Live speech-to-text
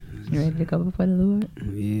You ready to go before the Lord?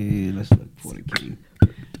 Yeah, let's look before the King.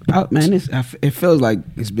 Oh, man, it feels like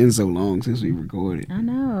it's been so long since we recorded. I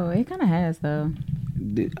know. It kind of has, though.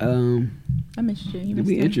 I missed you. Did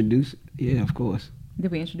we introduce? Yeah, of course.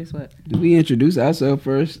 Did we introduce what? Did we introduce ourselves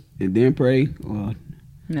first and then pray? Or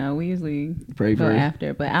no, we usually pray go first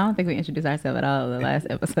after. But I don't think we introduced ourselves at all in the last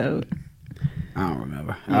episode. I don't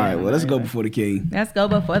remember. All right, well, let's go before the King. Let's go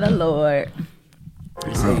before the Lord.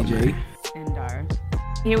 It's AJ and Darah.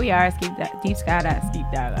 Here we are, deep skydiving.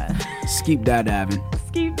 Skeep diving.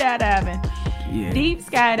 Skeep diving. Yeah. Deep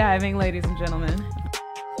skydiving, ladies and gentlemen.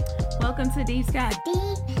 Welcome to Deep Sky. Deep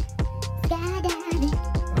skydiving.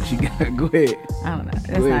 Oh, she got. Go ahead. I don't know. That's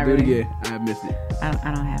Go ahead. not Do really, it again. I missed it. I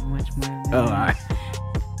don't have much more than that. Oh, all right.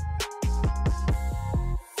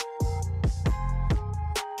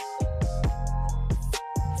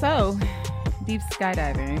 So, deep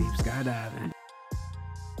skydiving. Deep skydiving.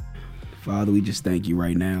 Father, we just thank you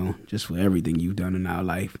right now just for everything you've done in our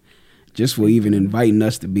life. Just for even inviting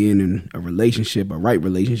us to be in a relationship, a right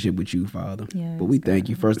relationship with you, Father. Yes, but we thank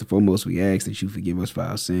you. First and foremost, we ask that you forgive us for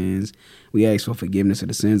our sins. We ask for forgiveness of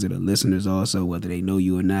the sins of the listeners also, whether they know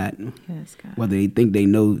you or not. Yes, God. Whether they think they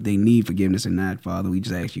know they need forgiveness or not, Father, we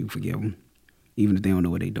just ask you to forgive them, even if they don't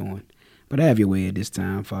know what they're doing. But have your way at this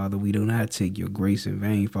time, Father. We do not take your grace in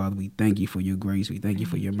vain, Father. We thank you for your grace. We thank you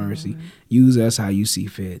for your mercy. Lord. Use us how you see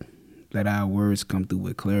fit. Let our words come through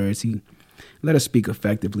with clarity. Let us speak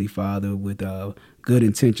effectively, Father, with good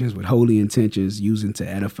intentions, with holy intentions, using to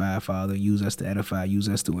edify, Father. Use us to edify, use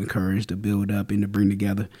us to encourage, to build up, and to bring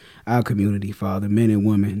together our community, Father, men and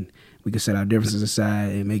women. We can set our differences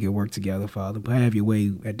aside and make it work together, Father. But have your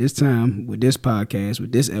way at this time, with this podcast,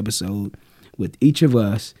 with this episode, with each of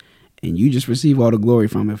us, and you just receive all the glory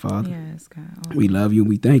from it, Father. Yes, God. We love you and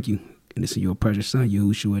we thank you. And this is your precious Son,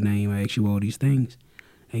 Yahushua's name. I ask you all these things.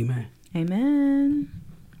 Amen. Amen.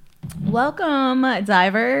 Welcome,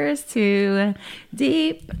 divers, to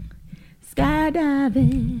Deep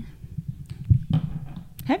Skydiving.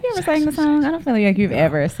 Have you ever sang the song? I don't feel like you've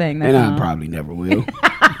ever sang that song. And I probably never will.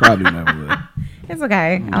 Probably never will. It's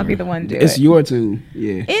okay. I'll be the one to do it. It's your tune.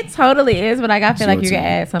 Yeah. It totally is, but I feel like you tune. can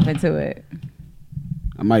add something to it.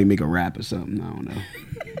 I might make a rap or something. I don't know.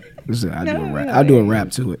 Listen, I do a rap. really. I do a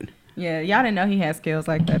rap to it. Yeah, y'all didn't know he had skills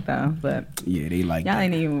like that though, but Yeah, they like y'all that.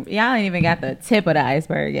 ain't even got the tip of the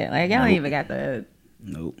iceberg yet. Like y'all ain't even got the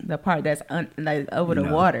part that's like over the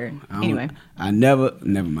water. Anyway, never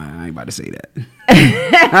mind. I ain't about to say that.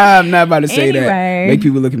 I'm not about to say that. Make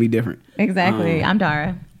people look at me different. Exactly. I'm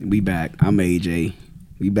Darah. We back. I'm AJ.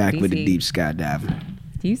 We back with the DC. deep skydiving.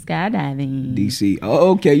 Deep skydiving. DC.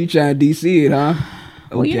 Oh, okay. You trying to DC it, huh?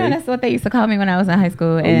 Okay. Well, you know that's what they used to call me when I was in high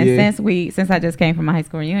school, and since I just came from my high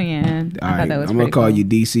school reunion, I thought that was I'm gonna call cool. you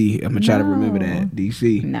DC. I'm gonna try to remember that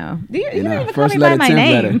DC. No, you don't even call first me by letter, my 10th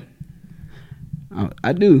name letter.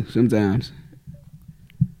 I do sometimes.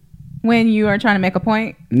 when you are trying to make a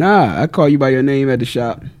point. Nah, I call you by your name at the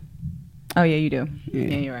shop. Oh yeah, you do. Yeah.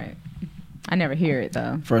 Yeah, you're right. I never hear it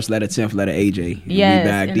though. First letter, 10th letter, AJ. And Yes, we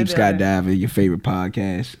back. in Deep the building. skydiving, your favorite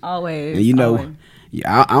podcast. Always. And you know, always.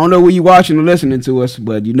 yeah, I don't know where you watching or listening to us,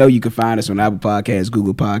 but you know you can find us on Apple Podcasts,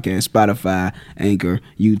 Google Podcasts, Spotify, Anchor,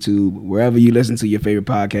 YouTube, wherever you listen to your favorite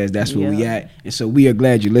podcast. That's where we at. And so we are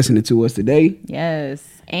glad you're listening to us today. Yes.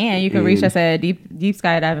 And you can reach us at deep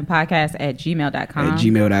skydiving podcast at gmail.com. At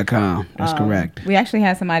gmail.com. That's correct. We actually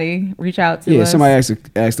had somebody reach out to us. Yeah, somebody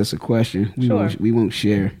asked us a question. We won't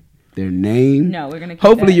share their name. No, we're gonna keep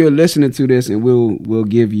Hopefully that. you're listening to this and we'll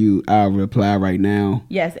give you our reply right now.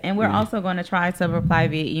 Yes, and we're also going to try to reply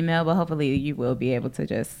via email, but hopefully you will be able to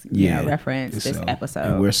just reference this episode.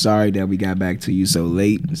 And we're sorry that we got back to you so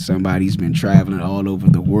late. Somebody's been traveling all over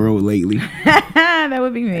the world lately. That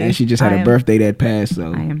would be me. And she just had a birthday that passed,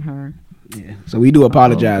 so I am her. Yeah. So we do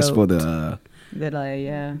apologize for the delay.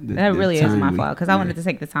 Yeah, the that really is my timely- fault because I wanted to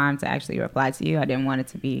take the time to actually reply to you. I didn't want it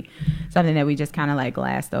to be something that we just kind of like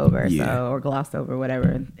glassed over, or glossed over,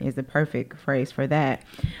 whatever is the perfect phrase for that.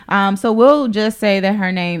 So we'll just say that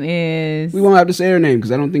her name is. We won't have to say her name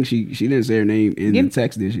because I don't think she didn't say her name in the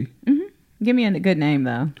text, did she? Mm-hmm. Give me a good name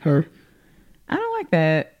though. Her. I don't like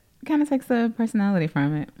that. It kind of takes the personality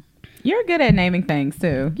from it. You're good at naming things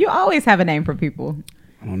too. You always have a name for people.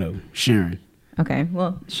 I don't know. Sharon. Okay,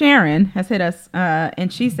 well, Sharon has hit us,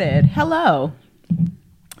 and she said, "Hello.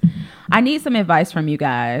 I need some advice from you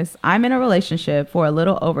guys. I'm in a relationship for a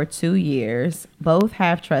little over 2 years. Both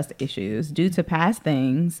have trust issues due to past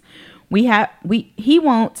things. He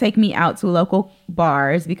won't take me out to local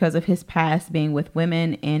bars because of his past being with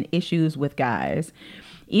women and issues with guys.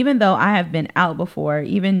 Even though I have been out before,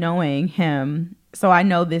 even knowing him, so I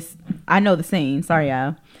know the scene. Sorry,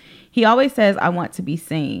 y'all. He always says I want to be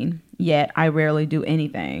seen, yet I rarely do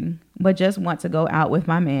anything, but just want to go out with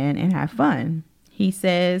my man and have fun. He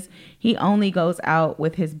says he only goes out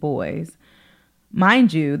with his boys.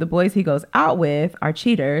 Mind you, the boys he goes out with are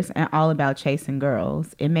cheaters and all about chasing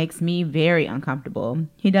girls. It makes me very uncomfortable.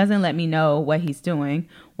 He doesn't let me know what he's doing,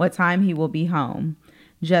 what time he will be home.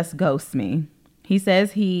 Just ghosts me. He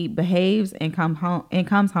says he behaves and comes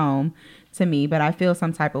home to me, but I feel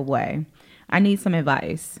some type of way. I need some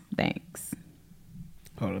advice. Thanks.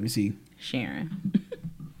 Hold on, let me see. Sharon.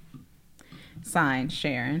 Signed,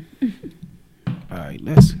 Sharon. All right,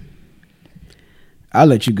 I'll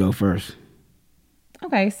let you go first.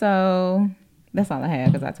 Okay, so that's all I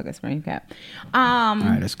had because I took a screen cap. All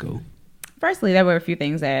right, that's cool. Firstly, there were a few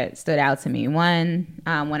things that stood out to me. One,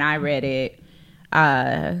 when I read it,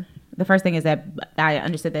 the first thing is that I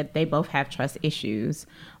understood that they both have trust issues.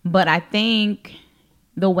 But I think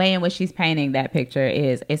the way in which she's painting that picture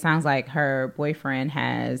is, it sounds like her boyfriend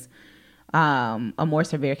has a more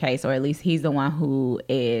severe case, or at least he's the one who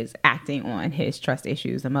is acting on his trust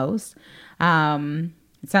issues the most.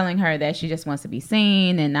 Telling her that she just wants to be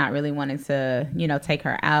seen and not really wanting to, take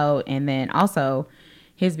her out. And then also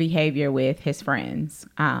his behavior with his friends.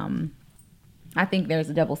 I think there's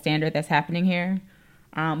a double standard that's happening here.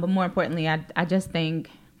 But more importantly, I just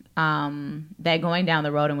think that going down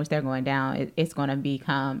the road in which they're going down, it's going to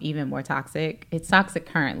become even more toxic. It's toxic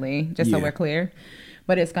currently, just so we're clear.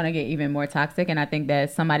 But it's going to get even more toxic. And I think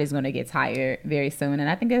that somebody's going to get tired very soon. And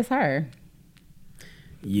I think it's her.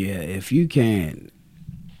 Yeah, if you can...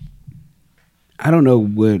 I don't know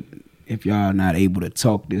if y'all are not able to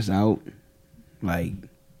talk this out, like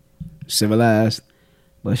civilized,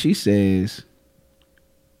 but she says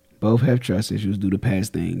both have trust issues due to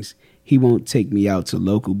past things. He won't take me out to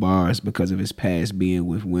local bars because of his past being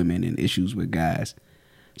with women and issues with guys.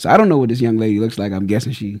 So I don't know what this young lady looks like. I'm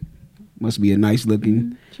guessing she must be a nice looking.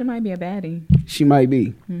 Mm-hmm. She might be a baddie. She might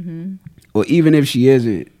be. Mm-hmm. Or even if she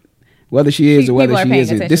isn't, whether she is or whether she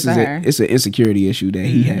isn't, this is it's an insecurity issue that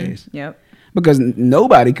he has. Yep. Because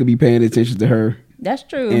nobody could be paying attention to her. That's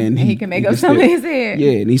true. And he can make up something in his head.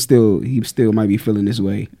 Yeah, and he still might be feeling this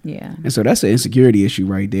way. Yeah. And so that's an insecurity issue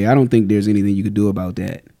right there. I don't think there's anything you could do about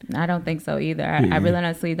that. I don't think so either. I really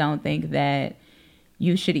honestly don't think that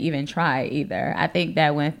you should even try either. I think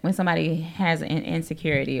that when somebody has an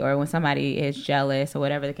insecurity or when somebody is jealous or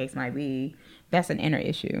whatever the case might be, that's an inner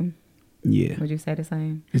issue. Yeah. Would you say the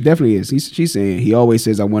same? It definitely is. She's saying he always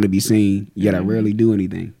says I want to be seen, yet I rarely do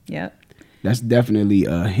anything. Yep. That's definitely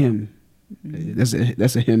a him. That's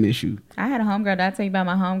a him issue. I had a homegirl. Did I tell you about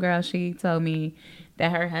my homegirl? She told me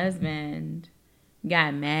that her husband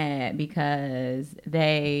got mad because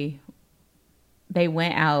they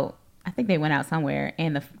went out. I think they went out somewhere,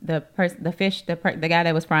 and the guy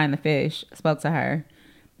that was frying the fish spoke to her,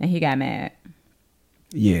 and he got mad.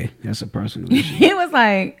 Yeah, that's a personal issue. He was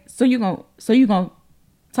like, "So you gonna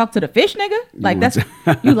talk to the fish nigga? Like that's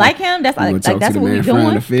you like him? That's like that's what we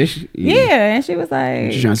doing." The fish? Yeah, and she was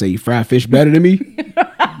like, "You trying to say you fry fish better than me?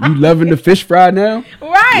 You loving the fish fry now?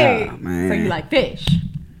 Right? Nah, man. So you like fish?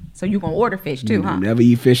 So you gonna order fish too, huh? Never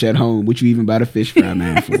eat fish at home. What you even buy the fish fry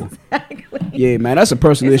man for? Exactly. Yeah, man, that's a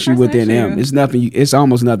personal issue within him. It's nothing. It's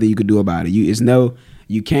almost nothing you could do about it.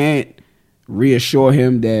 You can't reassure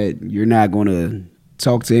him that you're not gonna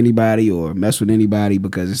talk to anybody or mess with anybody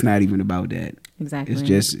because it's not even about that. Exactly. It's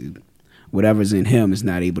just whatever's in him is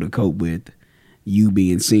not able to cope with you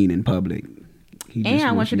being seen in public. And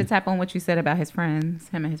I want you to tap on what you said about him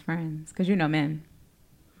and his friends, because you know men.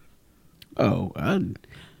 Oh, I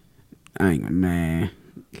ain't, man.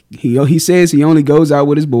 He says he only goes out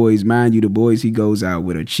with his boys. Mind you, the boys he goes out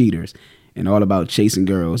with are cheaters and all about chasing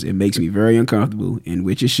girls. It makes me very uncomfortable, and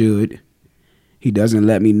which it should. He doesn't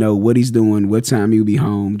let me know what he's doing, what time he'll be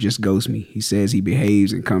home, just ghosts me. He says he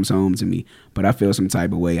behaves and comes home to me, but I feel some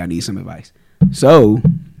type of way. I need some advice. So,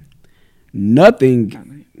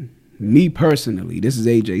 nothing, me personally, this is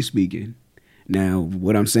AJ speaking. Now,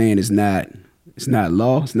 what I'm saying is it's not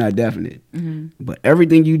law, it's not definite. Mm-hmm. But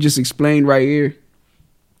everything you just explained right here,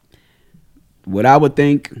 what I would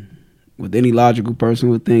think, what any logical person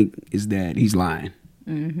would think, is that he's lying.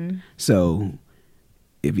 Mm-hmm. So,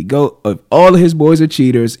 if all of his boys are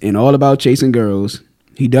cheaters and all about chasing girls,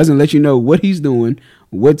 he doesn't let you know what he's doing,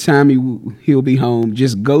 what time he'll be home,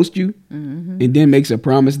 just ghost you, and then makes a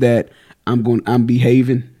promise that I'm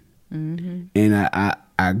behaving, and I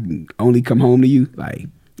only come home to you. Like,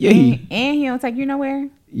 yeah, and he don't take you nowhere.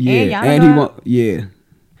 Yeah, and he won't. Yeah.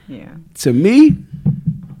 To me,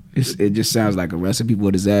 it just sounds like a recipe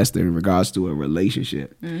for disaster in regards to a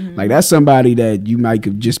relationship. Mm-hmm. Like that's somebody that you might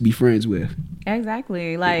could just be friends with.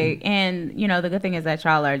 Exactly. Like, and you know, the good thing is that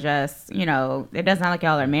y'all are just, you know, it doesn't sound like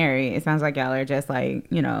y'all are married. It sounds like y'all are just like,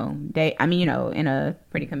 you know, you know, in a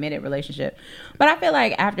pretty committed relationship. But I feel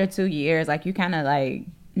like after 2 years, like you kind of like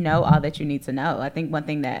know all that you need to know. I think one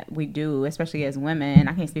thing that we do, especially as women,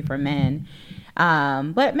 I can't speak for men,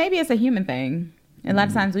 but maybe it's a human thing. A lot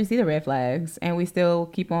of times we see the red flags and we still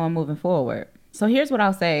keep on moving forward. So here's what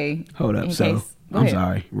I'll say. Hold up. So Go I'm ahead.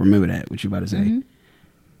 sorry. Remember that, what you about to say. Mm-hmm.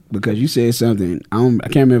 Because you said something, I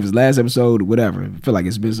can't remember if it's last episode or whatever. I feel like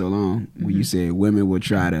it's been so long when you said women will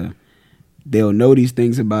they'll know these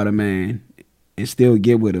things about a man and still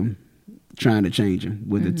get with him, trying to change him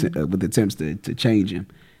with attempts to change him.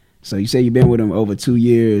 So you say you've been with him over 2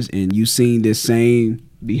 years and you've seen this same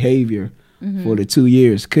behavior for the 2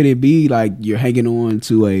 years. Could it be like you're hanging on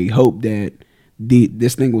to a hope that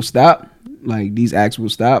this thing will stop? Like these acts will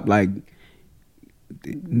stop? Like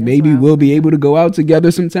maybe we'll be able to go out together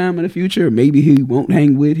sometime in the future. Maybe he won't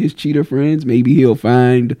hang with his cheater friends. Maybe he'll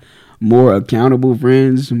find more accountable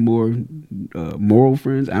friends, more moral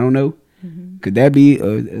friends. I don't know. Could that be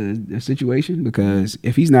a situation? Because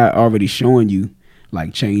if he's not already showing you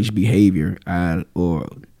like change behavior, or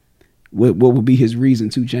what would be his reason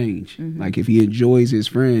to change? Like if he enjoys his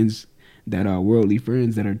friends that are worldly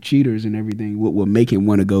friends that are cheaters and everything, what will make him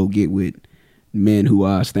want to go get with men who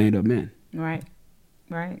are stand-up men? Right.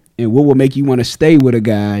 Right. And what will make you want to stay with a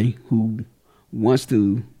guy who wants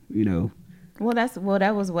to, you know? Well,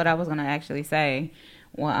 that was what I was going to actually say.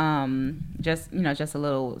 Well, just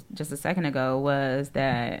a second ago was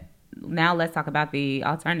that now let's talk about the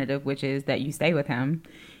alternative, which is that you stay with him.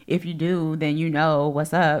 If you do, then you know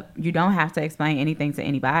what's up. You don't have to explain anything to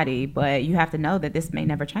anybody, but you have to know that this may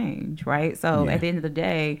never change, right? So at the end of the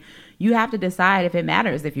day, you have to decide if it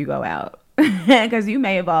matters if you go out. Because you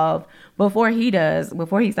may evolve before he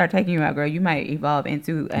start taking you out, girl. You might evolve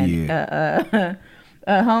into a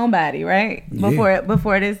homebody, right?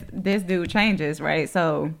 Before this dude changes, right?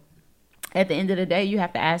 So at the end of the day, you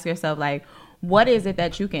have to ask yourself, like, what is it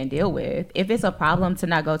that you can deal with? If it's a problem to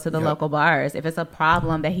not go to the local bars, if it's a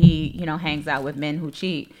problem that he, you know, hangs out with men who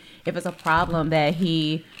cheat, if it's a problem that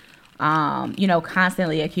he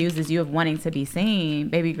constantly accuses you of wanting to be seen,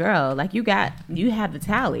 baby girl, like you have the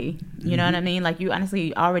tally, you know what I mean? Like you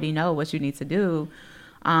honestly already know what you need to do.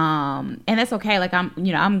 And that's okay. Like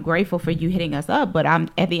I'm grateful for you hitting us up, but I'm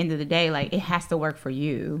at the end of the day, like it has to work for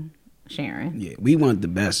you, Sharon. Yeah. We want the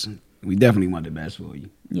best. We definitely want the best for you.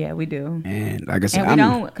 Yeah, we do. And like I said, and we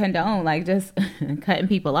don't condone like just cutting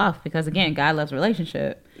people off, because again, God loves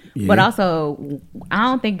relationship. Yeah. But also, I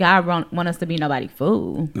don't think God want us to be nobody's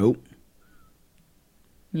fool. Nope.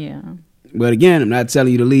 Yeah. But again, I'm not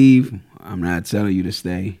telling you to leave. I'm not telling you to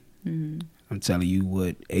stay. I'm telling you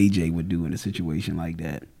what AJ would do in a situation like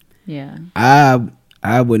that. Yeah. I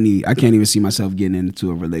can't even see myself getting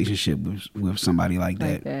into a relationship with somebody like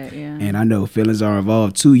that. Yeah. And I know feelings are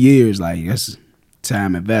involved. 2 years, like that's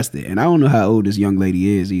time invested. And I don't know how old this young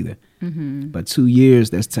lady is either. But 2 years,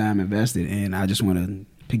 that's time invested. And I just want to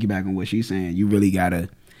piggyback on what she's saying. You really gotta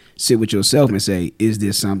sit with yourself and say, is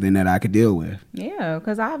this something that I could deal with? Yeah,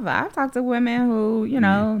 because I've talked to women who, you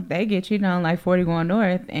know, they get cheated on like 40 going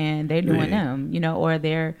north and they're doing them, you know, or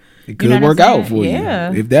they're... It could work out for you.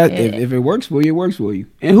 If it works for you, it works for you.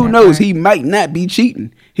 And who knows, he might not be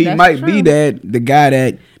cheating. He might be the guy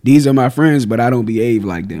that, these are my friends, but I don't behave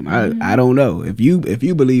like them. I don't know. If you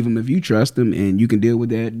believe him, if you trust him and you can deal with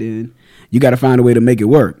that, then you got to find a way to make it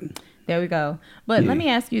work. There we go. But let me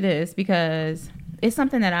ask you this, because it's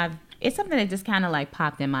something that just kind of like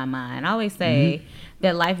popped in my mind. I always say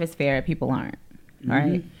that life is fair, people aren't. All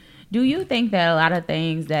right. Do you think that a lot of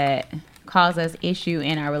things that cause us issue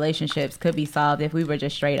in our relationships could be solved if we were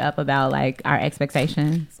just straight up about like our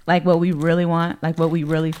expectations, like what we really want, like what we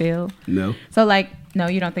really feel? No. So like, no,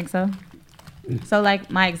 you don't think so? So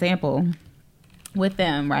like my example with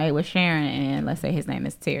them, right, with Sharon and let's say his name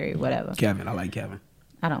is Terry, whatever. Kevin, I like Kevin.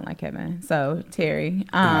 I don't like Kevin. So Terry.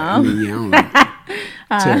 I don't like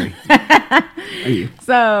Terry.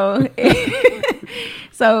 So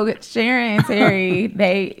Sharon and Terry,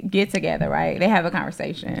 they get together, right? They have a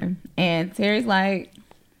conversation. And Terry's like,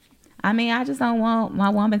 I mean, I just don't want my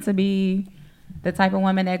woman to be the type of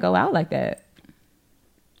woman that go out like that.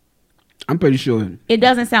 I'm pretty sure. It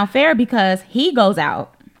doesn't sound fair because he goes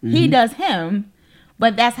out. He does him.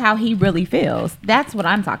 But that's how he really feels. That's what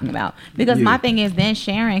I'm talking about. Because my thing is then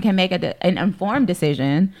Sharon can make an informed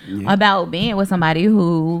decision about being with somebody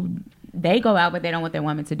who they go out, but they don't want their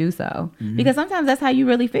woman to do so. Because sometimes that's how you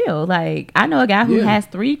really feel. Like, I know a guy who has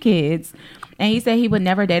 3 kids, and he said he would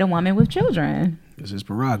never date a woman with children. It's his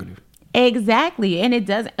prerogative. Exactly. And it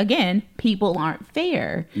does, again, people aren't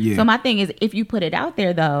fair. Yeah. So my thing is, if you put it out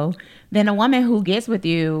there, though, then a woman who gets with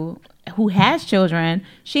you, who has children,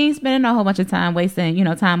 she ain't spending a whole bunch of time wasting,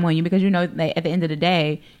 time on you, because that at the end of the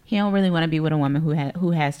day, he don't really want to be with a woman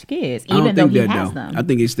who has kids, even though he has them. I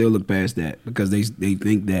think they still look past that because they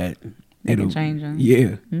think that they can change them.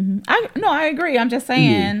 Yeah. Mm-hmm. I agree. I'm just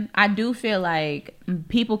saying, I do feel like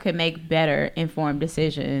people can make better informed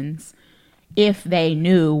decisions if they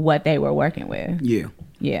knew what they were working with. Yeah.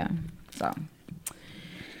 Yeah.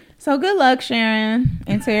 So good luck, Sharon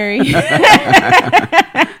and Terry. We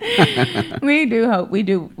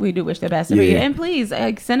do wish the best for you. And please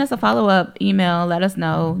send us a follow-up email. Let us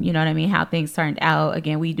know, how things turned out.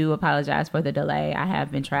 Again, we do apologize for the delay. I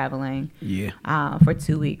have been traveling for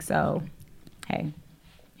 2 weeks. So, hey,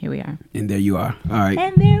 here we are. And there you are. All right.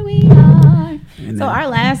 And there we are. So our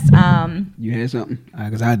last... you had something?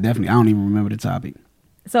 Because I don't even remember the topic.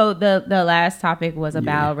 So the last topic was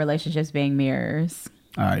about relationships being mirrors.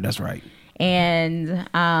 All right, that's right. And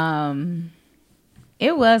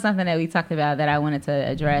it was something that we talked about that I wanted to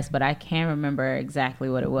address, but I can't remember exactly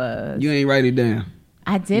what it was. You ain't write it down.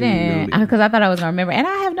 I didn't, because I thought I was going to remember. And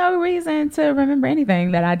I have no reason to remember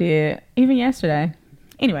anything that I did, even yesterday.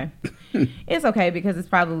 Anyway, it's okay, because it's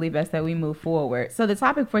probably best that we move forward. So the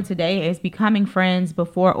topic for today is becoming friends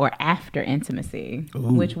before or after intimacy,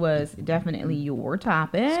 which was definitely your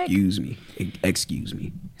topic. Excuse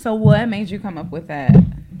me. So what made you come up with that?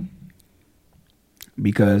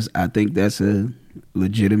 Because I think that's a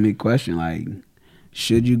legitimate question. Like,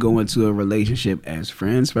 should you go into a relationship as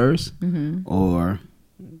friends first? Mm-hmm. Or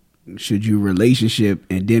should you relationship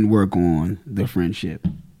and then work on the friendship?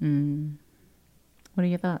 Mm. What are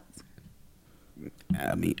your thoughts?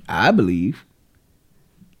 I mean, I believe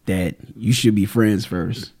that you should be friends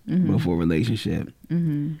first before relationship.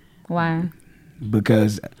 Mm-hmm. Why?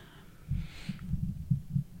 Because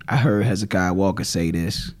I heard Hezekiah Walker say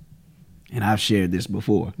this, and I've shared this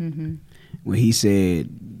before. Mm-hmm. When he said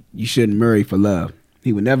you shouldn't marry for love.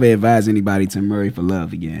 He would never advise anybody to marry for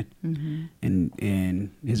love again. Mm-hmm.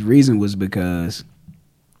 And his reason was because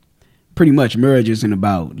pretty much marriage isn't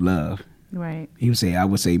about love. Right. I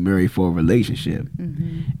would say marry for a relationship.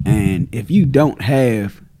 Mm-hmm. And if you don't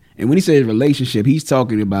have, and when he says relationship, he's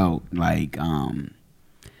talking about like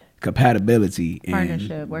compatibility,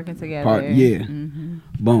 partnership, and working together. Mm-hmm.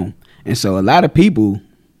 Boom. And so a lot of people,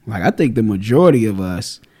 like I think the majority of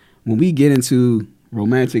us, when we get into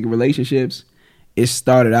romantic relationships, it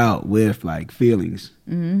started out with like feelings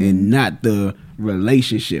and not the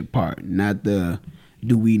relationship part, not the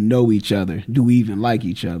do we know each other? Do we even like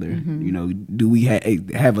each other? Mm-hmm. Do we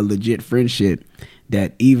have a legit friendship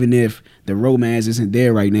that even if the romance isn't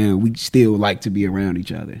there right now, we still like to be around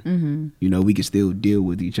each other? Mm-hmm. We can still deal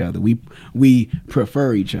with each other. We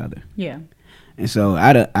prefer each other. Yeah. And so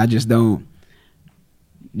I just don't,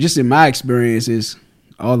 just in my experiences,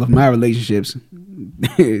 all of my relationships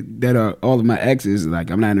that are all of my exes, like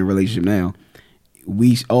I'm not in a relationship now,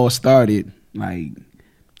 we all started like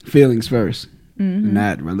feelings first. Mm-hmm.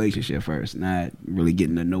 Not relationship first, not really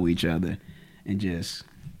getting to know each other, and just,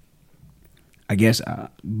 I guess,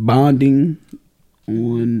 bonding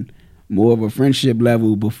on more of a friendship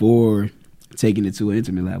level before taking it to an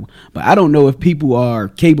intimate level. But I don't know if people are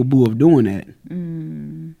capable of doing that.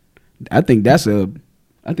 I think that's a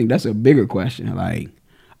bigger question. Like,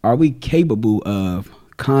 are we capable of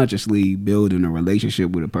consciously building a relationship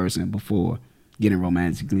with a person before getting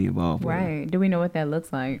romantically involved? Right. Do we know what that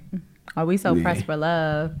looks like? Are we so pressed for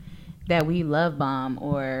love that we love bomb,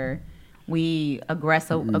 or we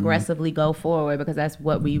aggressively go forward because that's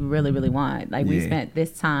what we really, really want? Like we spent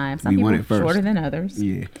this time, some people shorter than others,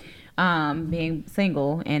 being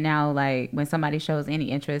single, and now like when somebody shows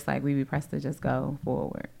any interest, like we be pressed to just go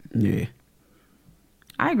forward. Yeah,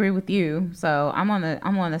 I agree with you. So I'm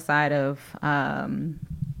on the side of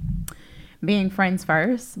being friends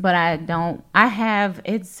first, but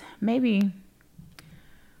it's maybe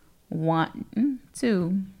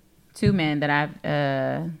two men that I've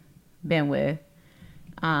been with.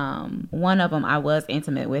 One of them I was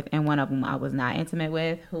intimate with, and one of them I was not intimate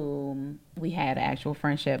with, whom we had actual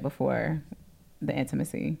friendship before the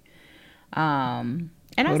intimacy. And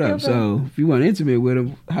hold up. So if you weren't intimate with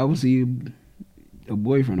him, how was he a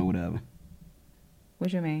boyfriend or whatever?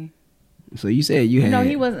 What you mean? So you said you had... No,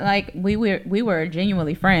 he wasn't. Like we were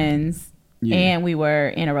genuinely friends, and we were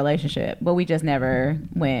in a relationship, but we just never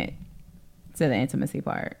went to the intimacy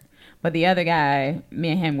part. But the other guy, me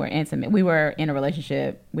and him were intimate. We were in a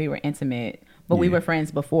relationship. We were intimate, but we were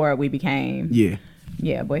friends before we became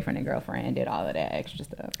boyfriend and girlfriend. Did all of that extra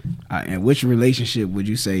stuff. And which relationship would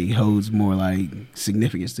you say holds more like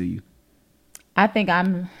significance to you? I think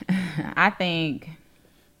I'm. I think.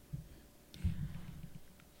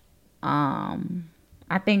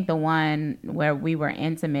 I think the one where we were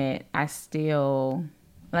intimate, I still,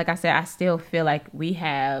 like I said, I still feel like we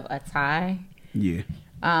have a tie. Yeah.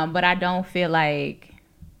 But I don't feel like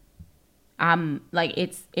I'm like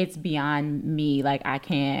it's beyond me. Like I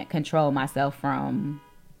can't control myself from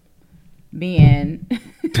being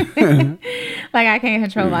like I can't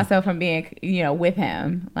control myself from being, you know, with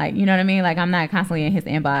him. Like, you know what I mean? Like I'm not constantly in his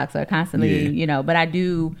inbox or constantly, you know, but I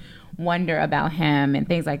do wonder about him and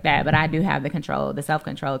things like that. But I do have the control, the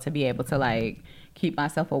self-control to be able to like keep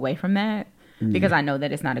myself away from that because I know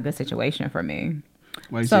that it's not a good situation for me.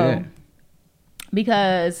 Why you say that?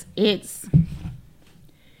 Because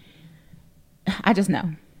I just know.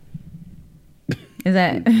 Would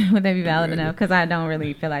that be valid enough? Because I don't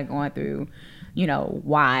really feel like going through, you know,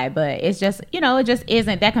 why, but it's just, you know, it just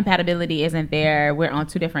isn't, that compatibility isn't there. We're on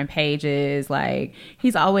two different pages. Like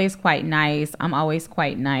he's always quite nice. I'm always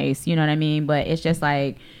quite nice. You know what I mean? But it's just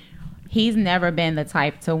like, he's never been the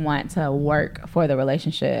type to want to work for the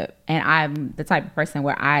relationship. And I'm the type of person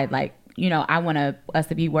where I like, you know, I want us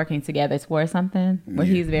to be working together towards something. Where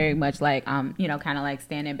he's very much like, you know, kind of like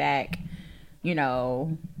standing back, you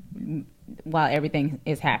know, while everything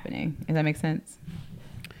is happening. Does that make sense?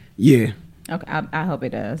 Yeah. Okay, I hope it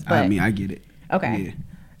does. But, I mean, I get it. Okay. Yeah.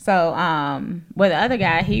 So, with the other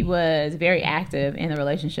guy, he was very active in the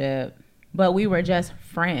relationship, but we were just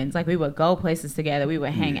friends. Like, we would go places together. We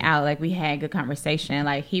would hang out. Like, we had good conversation.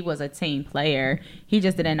 Like, he was a team player. He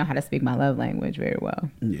just didn't know how to speak my love language very well.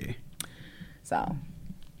 Yeah. So,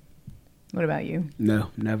 what about you? No,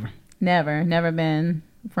 never. Never been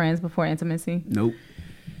friends before intimacy? Nope.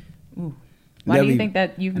 Ooh. Why do you think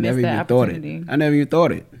that you've missed that opportunity? I never even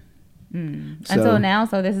thought it. Until now,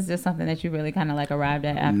 so this is just something that you really kind of like arrived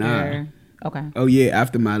at after. Nah. Okay. Oh yeah,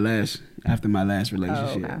 after my last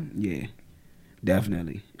relationship. okay. Yeah,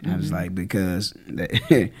 definitely. I was like, because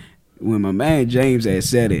when my man James had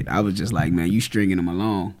said it, I was just like, man, you stringing him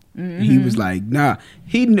along. He was like, nah.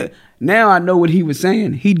 Now I know what he was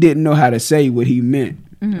saying. He didn't know how to say what he meant,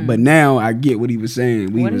 but now I get what he was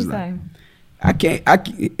saying. What did he say? I can't.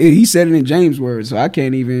 He said it in James' words, so I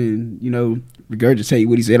can't even, you know, regurgitate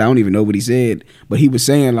what he said. I don't even know what he said, but he was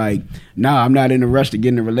saying like, nah, I'm not in a rush to get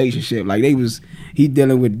in a relationship. Like he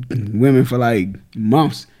dealing with women for like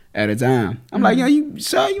months at a time. I'm like, yo, you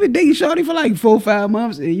been dating shorty for like 4 or 5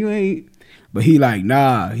 months and you ain't. But he like,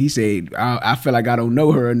 nah. He said, I feel like I don't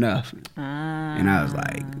know her enough. And I was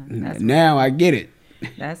like, now I get it.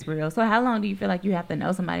 That's real. So how long do you feel like you have to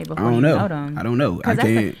know somebody before I don't you know. know them? I don't know. I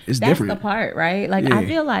can't. It's that's different. That's the part, right? Like Yeah. I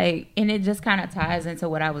feel like, and it just kind of ties into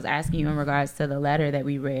what I was asking you in regards to the letter that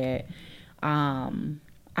we read.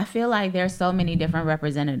 I feel like there's so many different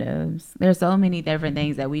representatives. There's so many different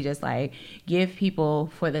things that we just like give people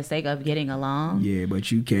for the sake of getting along. Yeah,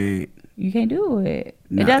 but you can't. You can't do it.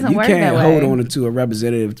 Nah, it doesn't work that way. You can't hold on to a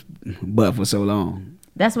representative butt for so long.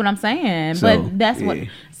 That's what I'm saying. So, but that's what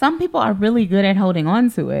some people are really good at holding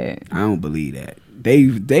on to it. I don't believe that.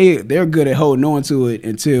 They're good at holding on to it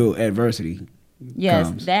until adversity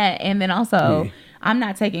comes. That, and then also I'm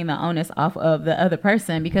not taking the onus off of the other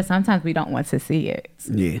person because sometimes we don't want to see it.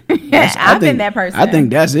 Yeah. I've been that person. I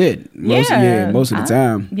think that's it. Most of the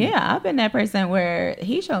time. Yeah, I've been that person where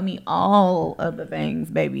he showed me all of the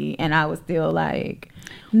things, baby, and I was still like,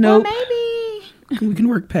 nope. Well, maybe we can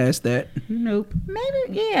work past that. Nope.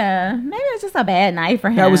 Maybe it's just a bad night for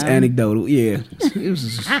him. That was anecdotal. Yeah. It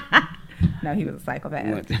was just, no, he was a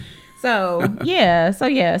psychopath. So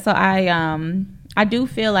I do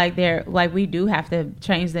feel like we do have to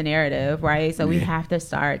change the narrative, right? So we have to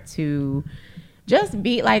start to just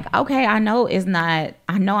be like, okay, I know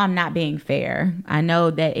I'm not being fair. I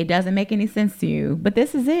know that it doesn't make any sense to you, but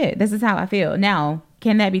this is it. This is how I feel. Now,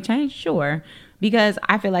 can that be changed? Sure. Because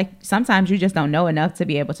I feel like sometimes you just don't know enough to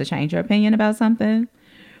be able to change your opinion about something.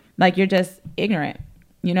 Like you're just ignorant.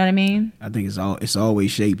 You know what I mean? I think it's always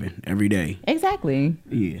shaping every day. Exactly.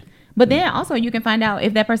 Yeah. But then also you can find out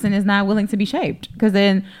if that person is not willing to be shaped. Because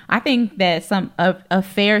then I think that a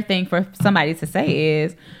fair thing for somebody to say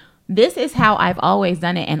is, this is how I've always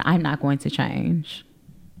done it and I'm not going to change.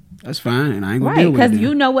 That's fine, and I ain't gonna deal with it. Right, because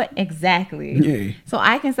you know what exactly. Yeah. So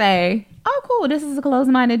I can say, oh, cool, this is a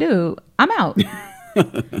closed-minded dude. I'm out.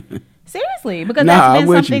 Seriously, because that's been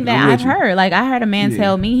something that I've heard. Like I heard a man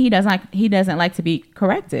tell me he doesn't like to be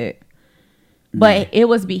corrected. But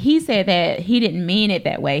he said that he didn't mean it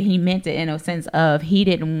that way. He meant it in a sense of he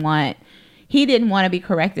didn't want to be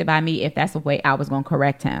corrected by me if that's the way I was going to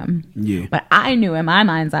correct him. Yeah. But I knew in my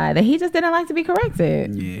mind's eye that he just didn't like to be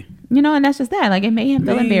corrected. Yeah. You know, and that's just that. Like it made him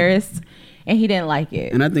feel embarrassed. and he didn't like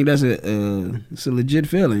it. And I think that's it's a legit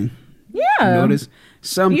feeling. Yeah. You notice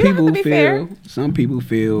some You don't have to people be some people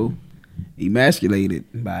feel emasculated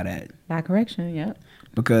by that. By correction, yep.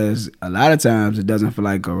 Because a lot of times it doesn't feel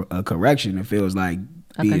like a correction. It feels like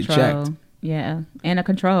A being control. checked. Yeah. And a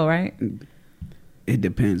control, right? It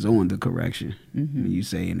depends on the correction. Mm-hmm. When you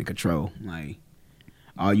say in the control, like,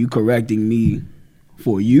 are you correcting me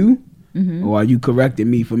for you, Mm-hmm. or are you correcting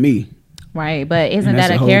me for me? Right. But isn't that's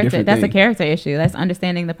that a a whole character? different That's a thing. character issue. That's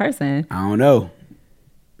understanding the person. I don't know.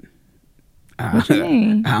 What you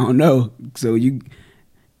mean? I don't know. So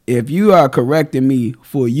if you are correcting me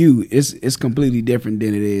for you, it's completely different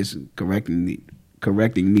than it is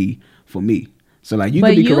correcting me for me. So like you But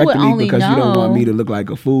could be you would correcting me only because you don't want know- me to look like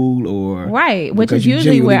a fool, or Right. Which because is you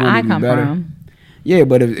usually genuinely where want me I to be come better. from. Yeah,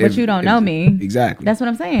 but But you don't know me. Exactly. That's what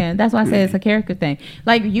I'm saying. That's why I say it's a character thing.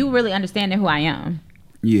 Like, you really understanding who I am.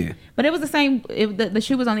 Yeah. But it was the same. The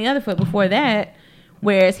shoe was on the other foot before that.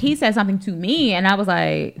 Whereas he said something to me, and I was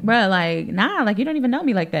like, bro, like, nah, like, you don't even know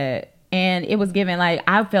me like that. And it was given, like,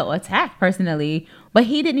 I felt attacked personally, but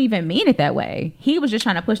he didn't even mean it that way. He was just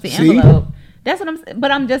trying to push the See? envelope. That's what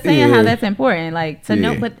but I'm just saying how Yeah. that's important, like, to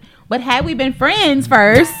know. Yeah. But had we been friends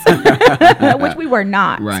first, which we were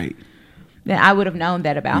not, Right. then I would have known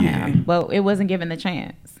that about Yeah. him. But it wasn't given the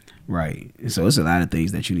chance. Right. And so it's a lot of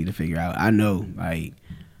things that you need to figure out. I know, like,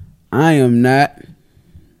 I am not.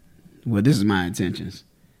 Well, this is my intentions.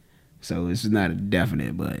 So this is not a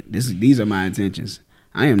definite, but these are my intentions.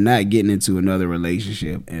 I am not getting into another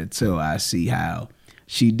relationship until I see how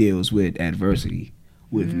she deals with adversity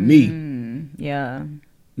with me. Yeah.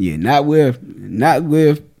 Yeah, not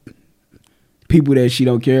with people that she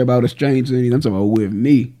don't care about or strangers or anything. I'm talking about with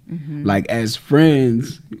me. Like, as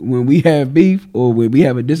friends, when we have beef or when we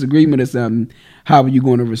have a disagreement or something, how are you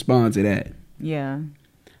going to respond to that? Yeah.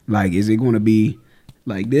 Like, is it going to be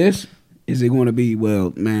like this? Is it going to be,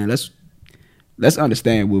 well, man, let's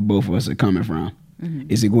understand where both of us are coming from.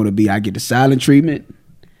 Is it going to be I get the silent treatment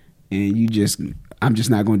and I'm just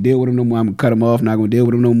not going to deal with him no more? I'm going to cut him off, not going to deal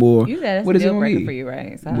with him no more. You said What it's is a it deal gonna breaker be? for you,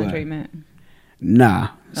 right? Silent What? treatment. Nah,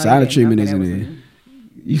 Oh, silent okay. treatment Okay, that isn't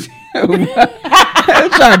was it. You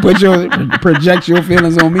trying to project your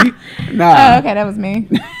feelings on me? Nah. Oh, okay, that was me.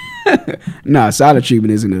 Nah, silent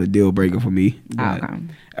treatment isn't a deal breaker for me. Oh,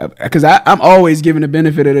 okay. Because I'm always giving the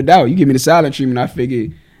benefit of the doubt. You give me the silent treatment, I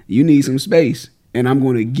figure you need some space, and I'm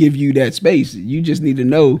going to give you that space. You just need to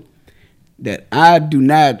know that I do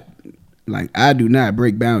not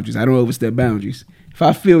break boundaries. I don't overstep boundaries. If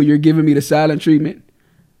I feel you're giving me the silent treatment,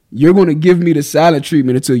 you're going to give me the silent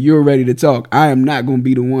treatment until you're ready to talk. I am not going to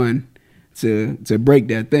be the one to break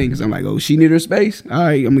that thing, because I'm like, oh, she need her space? All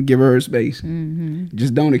right, I'm going to give her space.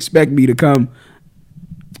 Just don't expect me to come.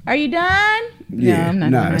 Are you done? Yeah, no, I'm not.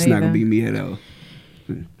 nah, doing that's that not going either. to be me at all.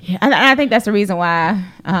 Yeah, I think that's the reason why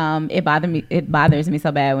it bothers me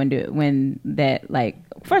so bad when that, like,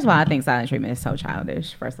 first of all, I think silent treatment is so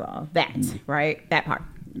childish. First of all, that part.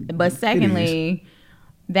 But secondly,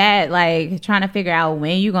 that, like, trying to figure out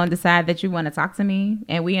when you're gonna decide that you want to talk to me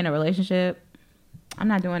and we in a relationship, I'm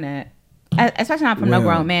not doing that. Especially not from no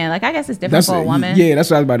grown man. Like, I guess it's different for a woman. Yeah, that's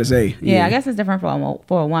what I was about to say. Yeah, I guess it's different for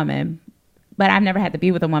a woman. But I've never had to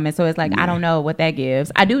be with a woman, so it's like, I don't know what that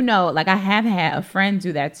gives. I do know, like, I have had a friend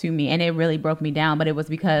do that to me, and it really broke me down, but it was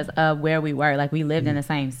because of where we were. Like, we lived in the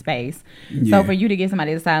same space. Yeah. So for you to give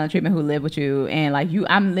somebody the silent treatment who lived with you, and, like,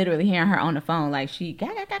 I'm literally hearing her on the phone, like, she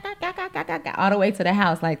all the way to the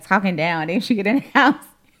house, like, talking down. Then she get in the house,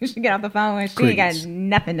 she get off the phone, and she ain't got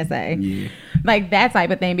nothing to say. Yeah. Like, that type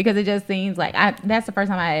of thing, because it just seems like that's the first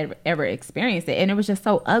time I had ever experienced it, and it was just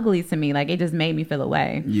so ugly to me. Like, it just made me feel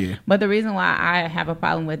away. Yeah. But the reason why I have a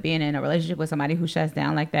problem with being in a relationship with somebody who shuts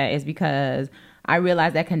down like that is because I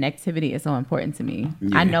realize that connectivity is so important to me.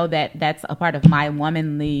 Yeah. I know that that's a part of my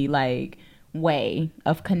womanly, like, way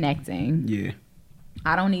of connecting. Yeah.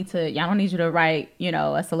 Y'all don't need you to write,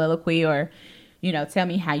 a soliloquy or, tell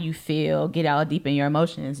me how you feel, get all deep in your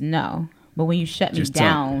emotions. No. But when you shut me Just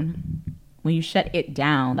down, when you shut it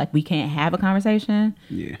down, like, we can't have a conversation,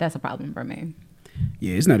 Yeah. that's a problem for me.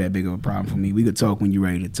 Yeah, it's not that big of a problem for me. We could talk when you're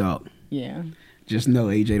ready to talk. Yeah. Just know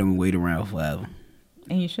AJ don't wait around forever.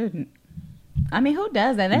 And you shouldn't. I mean, who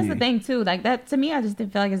does that? That's Yeah. the thing too. Like, that, to me, I just feel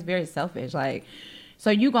like it's very selfish. Like, so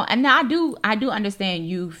you go, and now I do understand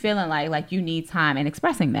you feeling like you need time and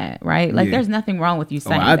expressing that, right? Like, Yeah. there's nothing wrong with you Oh,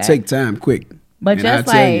 saying I that. take time quick. But And just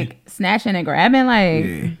I tell you, like snatching and grabbing, like,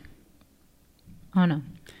 yeah, I don't know.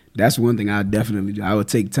 that's one thing I definitely do. I would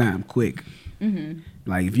take time quick.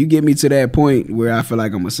 Like, if you get me to that point where I feel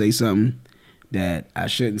like I'm gonna say something that I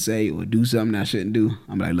shouldn't say or do something I shouldn't do,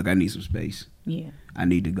 I'm like, look, I need some space. Yeah. I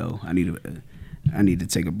need to go. I need to. I need to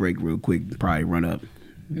take a break real quick. Probably run up.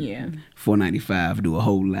 Yeah. $4.95, do a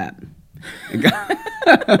whole lap.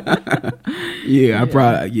 Yeah, I'm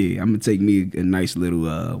gonna take me a nice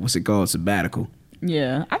little what's it called, sabbatical.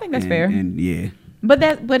 Yeah, I think that's and, fair. And yeah, but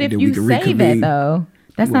if you say that though,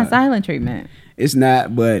 that's not silent treatment. It's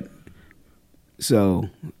not, but so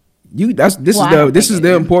this is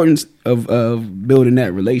the importance of building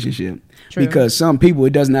that relationship. True. Because some people,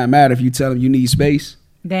 it does not matter if you tell them you need space.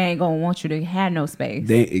 They ain't gonna want you to have no space.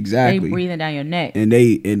 Exactly. They breathing down your neck.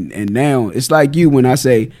 And now it's like you when I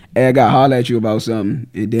say, hey, I got to holler at you about something,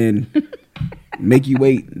 and then make you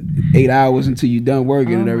wait 8 hours until you're done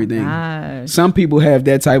working and everything. Gosh. Some people have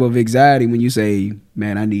that type of anxiety when you say,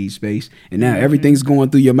 man, I need space. And now everything's going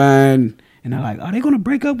through your mind. And they're like, are they going to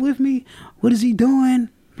break up with me? What is he doing?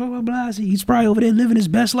 Blah, blah, blah. See, he's probably over there living his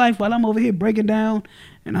best life while I'm over here breaking down.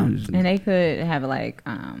 And they could have like,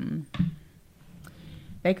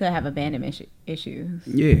 they could have abandonment issues.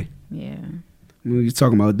 Yeah. Yeah. We was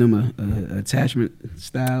talking about them attachment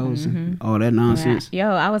styles and all that nonsense. Yeah.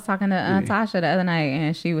 Yo, I was talking to Tasha the other night,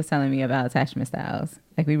 and she was telling me about attachment styles.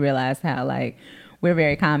 Like, we realized how like we're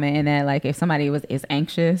very common in that, like, if somebody is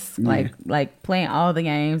anxious, like playing all the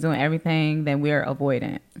games, doing everything, then we're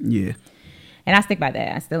avoidant. Yeah. And I stick by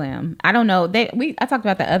that. I still am. I don't know. I talked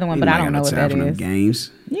about the other one, but I don't know what that is.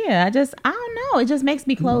 Games. Yeah, I don't know. It just makes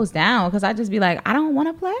me close down because I just be like, I don't want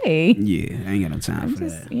to play. Yeah, I ain't got no time for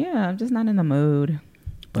that. Yeah, I'm just not in the mood.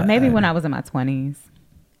 But maybe when I was in my 20s.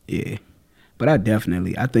 Yeah, but I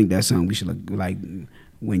think that's something we should look like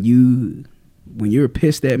when you're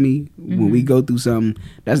pissed at me when we go through something.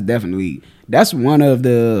 That's one of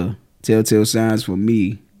the telltale signs for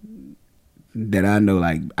me that I know,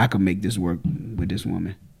 like, I can make this work with this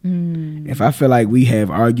woman. If I feel like we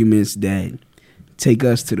have arguments that take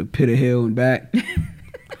us to the pit of hell and back,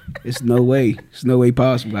 it's no way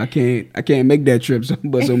possible. I can't make that trip so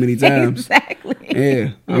many times. Exactly.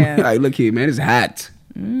 Yeah. I'm like, look here, man, it's hot.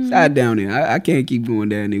 It's hot down there. I can't keep going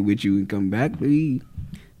down there with you and come back. Please.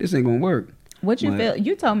 This ain't gonna work. What you feel?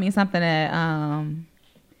 You told me something that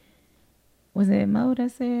was it Mo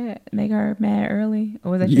that said make her mad early,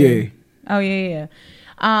 or was that you? Yeah. Oh yeah.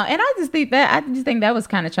 And I just think that was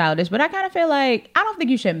kind of childish, but I kind of feel like I don't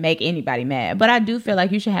think you should make anybody mad, but I do feel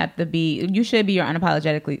like you should be your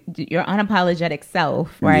unapologetic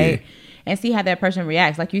self, right? Yeah. And see how that person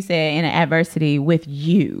reacts, like you said, in an adversity with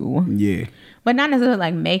you. Yeah. But not necessarily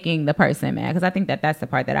like making the person mad, because I think that's the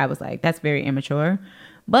part that I was like, that's very immature.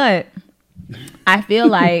 But I feel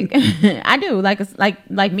like I do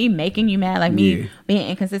like me making you mad, like me being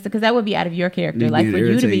inconsistent, because that would be out of your character. Like for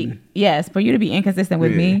you to be inconsistent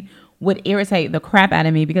with me would irritate the crap out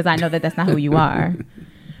of me, because I know that that's not who you are.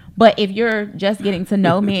 But if you're just getting to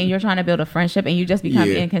know me and you're trying to build a friendship and you just become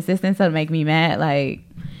inconsistent so to make me mad, like,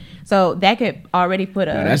 so that could already put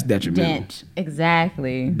that's detrimental. Dent.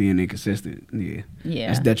 Exactly. Being inconsistent. Yeah.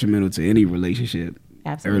 That's detrimental to any relationship.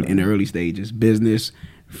 Absolutely. In the early stages, business,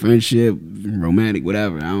 friendship, romantic,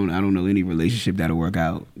 whatever. I don't know any relationship that'll work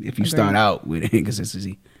out if you start out with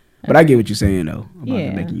inconsistency. But I get what you're saying though about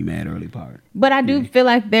the making you mad early part. But I do feel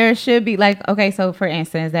like there should be like, okay, so for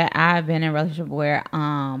instance, that I've been in a relationship where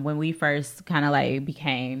when we first kind of like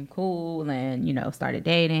became cool and started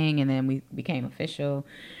dating and then we became official,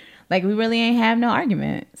 like we really ain't have no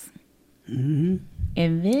arguments. Mm-hmm.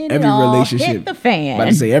 And then every relationship hit the fan. About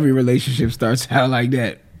to say every relationship starts out like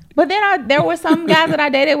that. But then there were some guys that I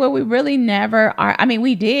dated where we really never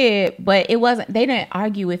we did, but they didn't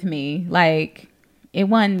argue with me. Like, it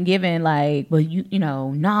wasn't given like, well,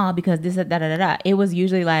 nah, because this, da, da, da, da. It was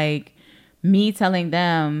usually like me telling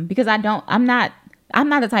them, because I'm not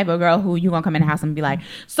the type of girl who you gonna come in the house and be like,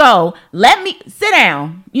 so let me sit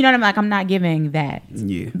down. You know what I mean? Like, I'm not giving that.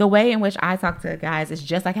 Yeah. The way in which I talk to guys is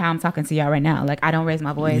just like how I'm talking to y'all right now. Like, I don't raise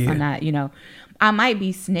my voice. I'm not, I might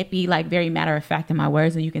be snippy, like very matter of fact in my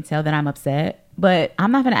words, and you can tell that I'm upset. But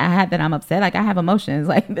I'm not gonna add that I'm upset. Like, I have emotions.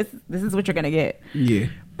 Like, this is what you're gonna get. Yeah.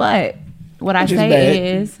 But what I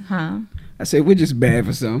say is, I say we're just bad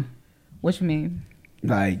for some. What you mean?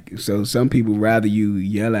 Like, so some people rather you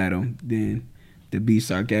yell at them than to be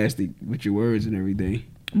sarcastic with your words and everything.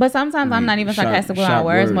 But sometimes I'm not even sarcastic with my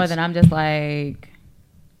words, more than I'm just like,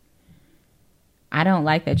 I don't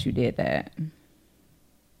like that you did that.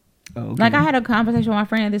 Oh, okay. Like, I had a conversation with my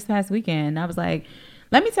friend this past weekend. I was like,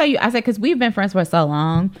 let me tell you, I said, because we've been friends for so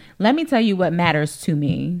long, let me tell you what matters to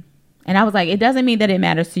me. And I was like, it doesn't mean that it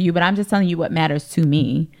matters to you, but I'm just telling you what matters to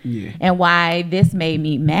me. Yeah. And why this made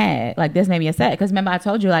me mad. Like, this made me upset. Because remember, I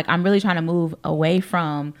told you, like, I'm really trying to move away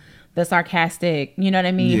from the sarcastic, you know what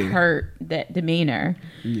I mean, hurt, that demeanor.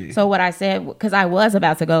 Yeah. So what I said, because I was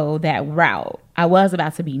about to go that route. I was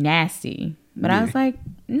about to be nasty. But I was like,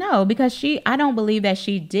 no, because I don't believe that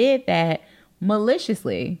she did that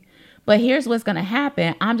maliciously. But here's what's going to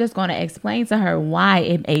happen. I'm just going to explain to her why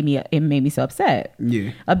it made me so upset.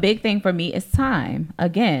 Yeah. A big thing for me is time.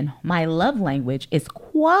 Again, my love language is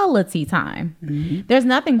quality time. Mm-hmm. There's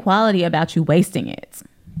nothing quality about you wasting it.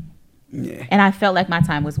 Yeah. And I felt like my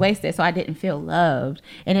time was wasted, so I didn't feel loved,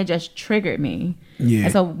 and it just triggered me. Yeah.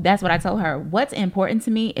 And so that's what I told her. What's important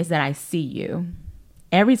to me is that I see you.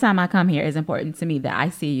 Every time I come here, it's important to me that I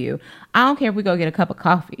see you. I don't care if we go get a cup of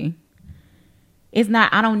coffee. It's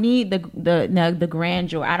not, I don't need the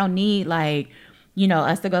grandeur. I don't need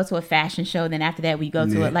us to go to a fashion show. Then after that, we go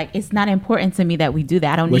to it. Like, it's not important to me that we do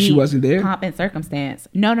that. I don't need she wasn't there? pomp and circumstance.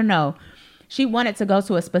 No. She wanted to go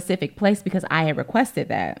to a specific place because I had requested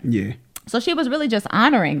that. Yeah. So she was really just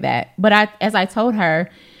honoring that. But as I told her,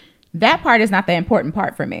 that part is not the important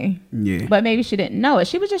part for me. Yeah. But maybe she didn't know it.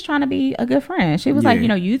 She was just trying to be a good friend. She was like,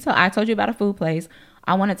 I told you about a food place.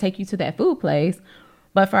 I want to take you to that food place.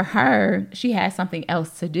 But for her, she had something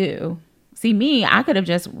else to do. See, me, I could have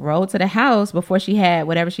just rolled to the house before she had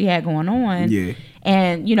whatever she had going on. Yeah.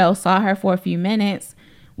 And, saw her for a few minutes.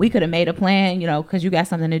 We could have made a plan, because you got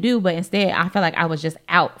something to do. But instead, I felt like I was just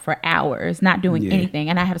out for hours, not doing anything.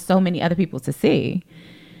 And I have so many other people to see.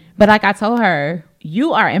 But like I told her,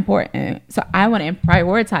 you are important. So I want to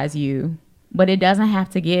prioritize you. But it doesn't have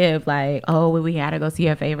to give we got to go see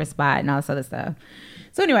your favorite spot and all this other stuff.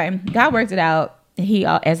 So anyway, God worked it out.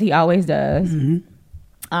 As he always does.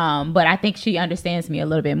 Mm-hmm. But I think she understands me a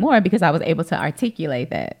little bit more because I was able to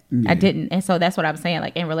articulate that. I didn't. And so that's what I'm saying.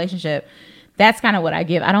 Like, in relationship, that's kind of what I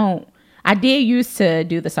give. I did used to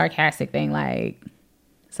do the sarcastic thing. Like,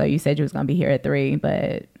 so you said you was going to be here at 3,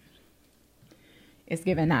 but it's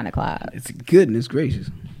given 9:00. It's goodness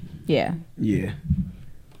gracious. Yeah. Yeah.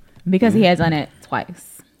 Because he has done it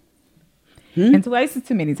twice. And twice is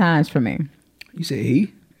too many times for me. You said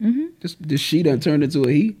he? Mm-hmm. This she done turned into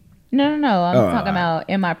a he? No. I'm talking about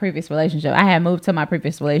in my previous relationship. I had moved to my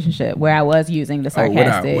previous relationship where I was using the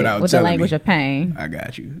sarcastic with the language of pain. I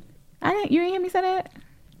got you. You didn't hear me say that?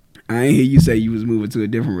 I ain't hear you say you was moving to a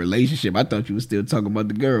different relationship. I thought you was still talking about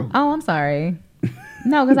the girl. Oh, I'm sorry.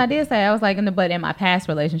 No, because I did say I was like in my past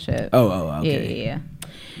relationship. Oh, okay. Yeah.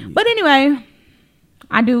 But anyway,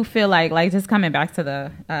 I do feel like just coming back to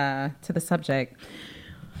the subject.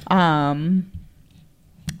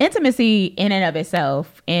 Intimacy in and of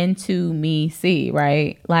itself, intimacy,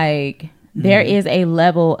 right? Like, there is a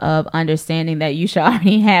level of understanding that you should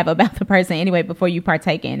already have about the person anyway before you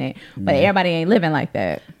partake in it. But everybody ain't living like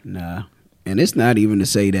that. Nah. And it's not even to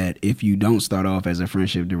say that if you don't start off as a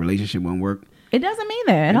friendship, the relationship won't work. It doesn't mean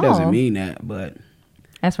that at all. It doesn't mean that, but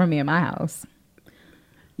that's for me in my house.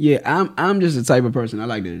 Yeah, I'm just the type of person, I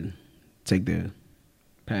like to take the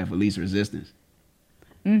path of least resistance.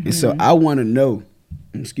 Mm-hmm. And so I want to know,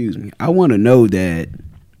 that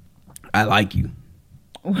I like you.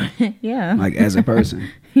 Yeah. Like, as a person.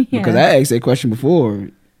 Yeah. Because I asked that question before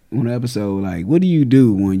on the episode, like, what do you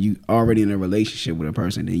do when you already in a relationship with a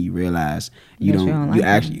person and you realize you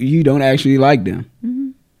don't actually like them?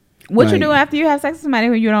 Mm-hmm. What you do after you have sex with somebody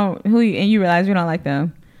and you realize you don't like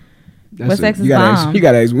them? What sex is bomb? You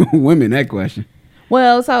gotta ask women that question.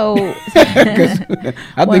 Well, so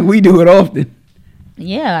I think we do it often.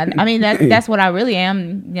 Yeah, I mean that's what I really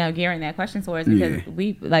am, gearing that question towards, because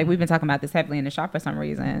we've been talking about this heavily in the shop for some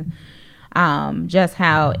reason. Just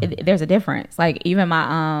how there's a difference. Like, even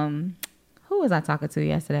my who was I talking to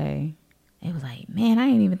yesterday? It was like, man, I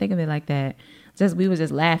ain't even think of it like that. We was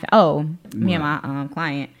just laughing. Oh, me and my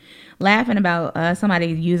client laughing about somebody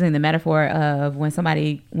using the metaphor of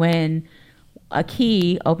when a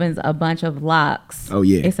key opens a bunch of locks. Oh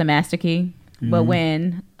yeah, it's a master key. Mm-hmm. But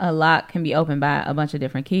when a lock can be opened by a bunch of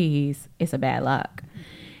different keys, it's a bad lock.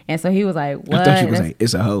 And so he was like, what? I thought you was like,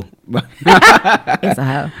 it's a hoe. It's a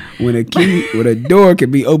hoe. When a door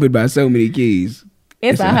can be opened by so many keys,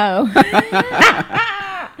 it's a hoe.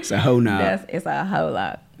 It's a hoe knob. It's a hoe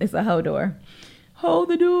lock. It's a hoe door. Hold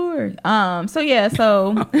the door.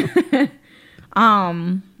 So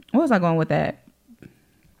where was I going with that?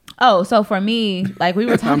 Oh, so for me, like, we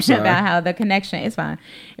were talking about how the connection, it's fine.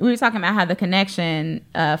 We were talking about how the connection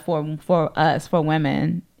for us, for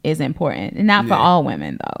women, is important. And not for all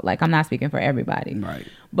women, though. Like, I'm not speaking for everybody. Right.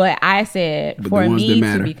 But I said, for me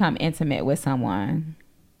to become intimate with someone,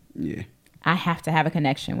 I have to have a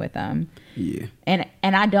connection with them. Yeah. And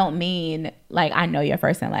I don't mean, like, I know your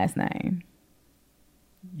first and last name.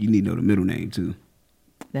 You need to know the middle name, too.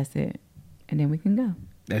 That's it. And then we can go.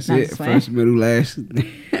 That's it. First, middle, last.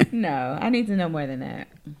 No, I need to know more than that.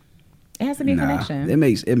 It has to be a connection. It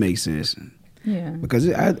makes sense. Yeah. Because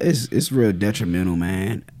it's real detrimental,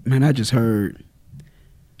 man. Man, I just heard,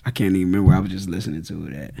 I can't even remember, I was just listening to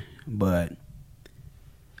it at, but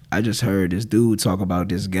I just heard this dude talk about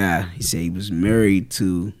this guy. He said he was married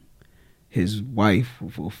to his wife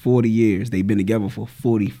for 40 years. They've been together for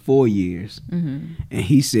 44 years. Mm-hmm. And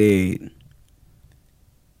he said,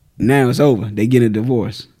 now it's over. They get a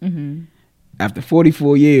divorce. Mm-hmm. After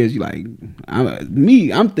 44 years, you like,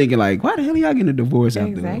 I'm thinking like, why the hell are y'all getting a divorce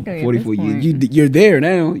Exactly, after at 44 this years? point. You're there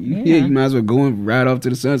now. Yeah. You might as well go and ride off to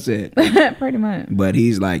the sunset. Pretty much. But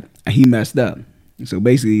he's like, he messed up. So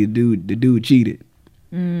basically, the dude cheated.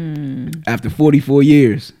 After 44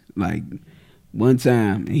 years, like one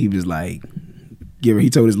time, and he was like, he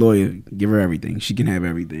told his lawyer, give her everything. She can have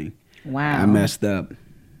everything. Wow. I messed up.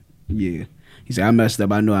 Yeah. He said, I messed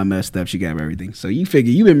up. I know I messed up. She got everything. So you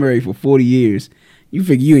figure you've been married for 40 years. You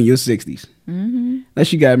figure you in your 60s. Mm-hmm.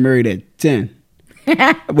 Unless you got married at 10.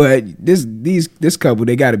 But this couple,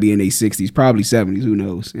 they got to be in their 60s, probably 70s. Who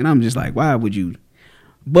knows? And I'm just like, why would you?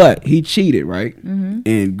 But he cheated, right? Mm-hmm.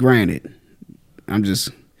 And granted,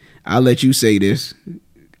 I'll let you say this.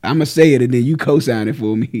 I'm going to say it and then you co-sign it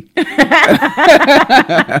for me.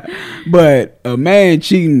 But a man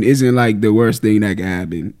cheating isn't like the worst thing that can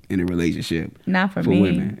happen in a relationship. Not for me.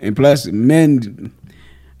 Women. And plus, men,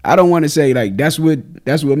 I don't want to say like that's what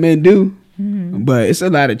men do. Mm-hmm. But it's a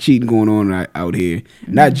lot of cheating going on out here.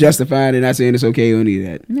 Mm-hmm. Not justifying it, not saying it's okay or any of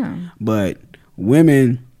that. No. But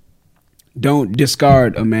women don't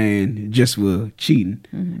discard a man just for cheating.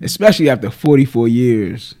 Mm-hmm. Especially after 44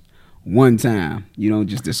 years. One time, you don't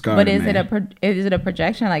just discard. But is it a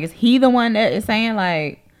projection? Like, is he the one that is saying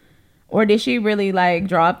like, or did she really like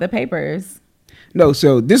draw up the papers? No.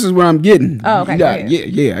 So this is where I'm getting. Oh, okay.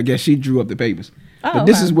 Yeah. I guess she drew up the papers. Oh, but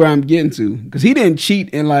this is where I'm getting to, because he didn't cheat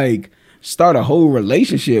and like start a whole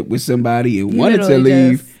relationship with somebody and wanted to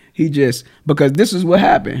leave. He just, because this is what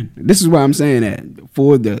happened. This is why I'm saying that.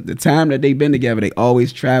 For the time that they've been together, they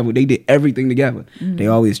always traveled. They did everything together. Mm-hmm. They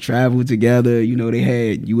always traveled together. You know,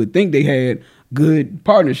 you would think they had good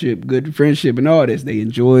partnership, good friendship and all this. They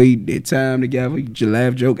enjoyed their time together. You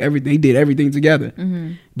laugh, joke, everything. They did everything together.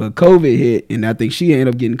 Mm-hmm. But COVID hit, and I think she ended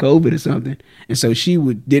up getting COVID or something. And so she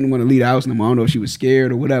didn't want to leave the house no more. I don't know if she was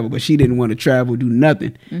scared or whatever, but she didn't want to travel, do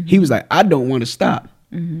nothing. Mm-hmm. He was like, I don't want to stop.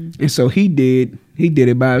 Mm-hmm. And so he did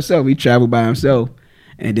it by himself. He traveled by himself,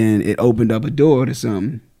 and then it opened up a door to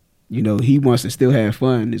something. You know, he wants to still have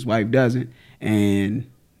fun. His wife doesn't,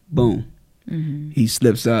 and boom, he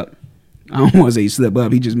slips up. I don't want to say he slipped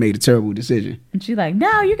up. He just made a terrible decision. And she's like,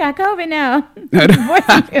 "No, you got COVID now."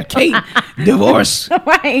 Kate, divorce.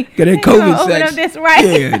 Right. Got that COVID open sex. Up this, right?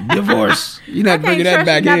 Yeah, divorce. You're not bringing that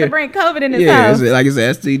back here. Not to bring COVID in this house. Yeah, like it's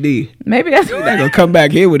an STD. Maybe that's You're not gonna come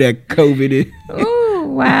back here with that COVID. Ooh,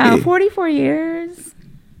 wow, 44 years.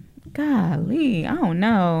 Golly, I don't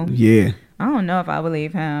know. Yeah. I don't know if I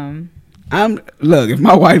believe him. Look, if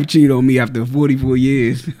my wife cheated on me after 44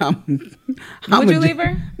 years, would you leave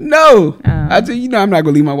her? No. I tell you, I'm not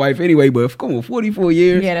gonna leave my wife anyway. But come on, 44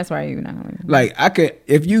 years. Yeah, that's right. You're not gonna leave her. Like I could,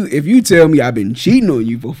 if you tell me I've been cheating on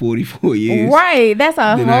you for 44 years, right? That's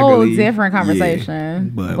a whole different conversation.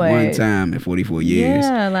 Yeah, but one time in 44 years,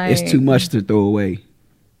 it's too much to throw away.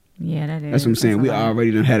 Yeah, that is. That's what I'm saying. We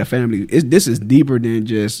already done had a family. This is deeper than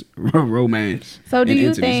just romance. So do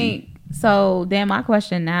you think? So then my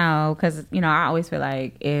question now, because I always feel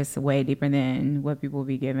like it's way deeper than what people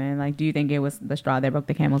be given. Like, do you think it was the straw that broke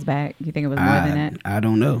the camel's back? Do you think it was more than that? I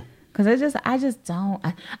don't know. Because I just don't. I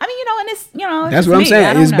mean, and it's that's what I'm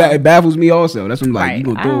saying. It baffles me also. That's what I'm like. Right. You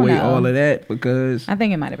gonna throw away all of that because I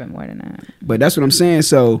think it might have been more than that. But that's what I'm saying.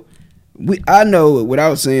 So I know,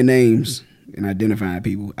 without saying names and identifying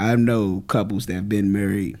people, I know couples that have been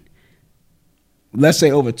married, let's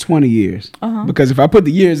say over 20 years. Uh-huh. Because if I put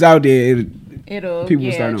the years out there, it'll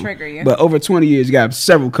start trigger you. But over 20 years, you got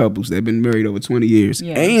several couples that have been married over 20 years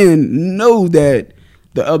and know that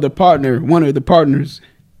the other partner, one of the partners,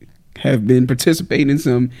 have been participating in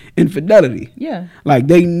some infidelity. Yeah. Like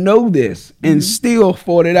they know this and still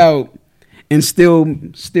fought it out and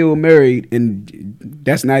still married, and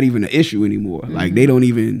that's not even an issue anymore. Like they don't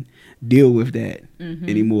even deal with that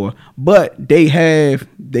anymore. But they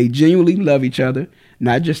genuinely love each other,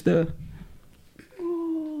 not just want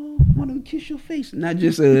to kiss your face, not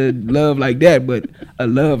just a love like that, but a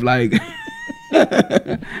love like Sorry,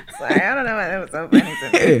 I don't know why that was so funny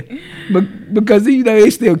to me. But because they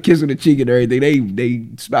still kiss on the cheek and everything, they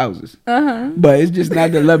spouses. But it's just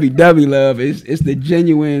not the lovey-dovey love. It's the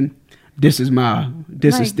genuine. This is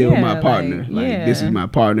still my partner. This is my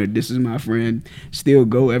partner. This is my friend. Still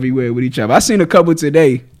go everywhere with each other. I seen a couple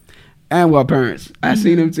today. and our parents. I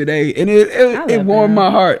seen them today, and I it love warmed them.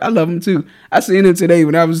 my heart. I love them too. I seen them today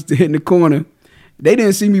when I was hitting the corner. They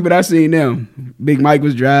didn't see me, but I seen them. Big Mike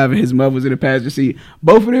was driving. His mother was in the passenger seat.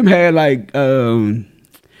 Both of them had like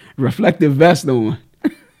reflective vest on.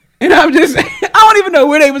 And I'm just, I don't even know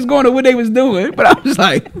where they was going or what they was doing. But I was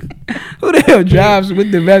like, who the hell drives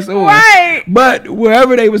with the vest on? Right. But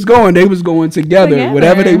wherever they was going together.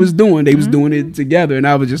 Whatever they was doing, they was doing it together. And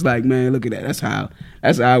I was just like, man, look at that. That's how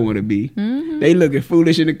I want to be. They looking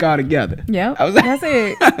foolish in the car together. Yep. I was like, That's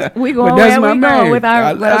it. We going that's where my we man. going with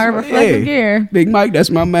our reflective gear. Big Mike,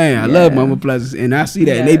 that's my man. I love Mama Pleasant. And I see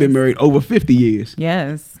that. And they've been married over 50 years.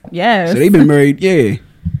 Yes. So they've been married, yeah.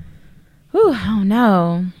 Whew, I don't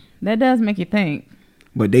know. That does make you think.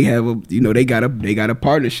 But they have they got a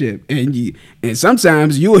partnership, and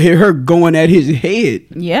sometimes you'll hear her going at his head.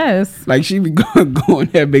 Yes, like she be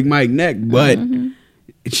going at Big Mike neck, but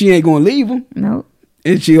she ain't gonna leave him. Nope.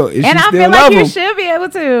 And she I still feel like love you him. should be able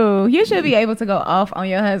to. You should be able to go off on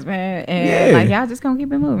your husband, and like y'all just gonna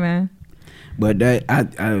keep it moving. But that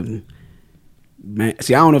man,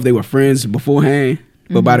 see, I don't know if they were friends beforehand.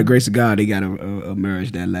 But by the grace of God, they got a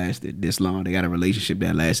marriage that lasted this long. They got a relationship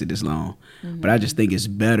that lasted this long. But I just think it's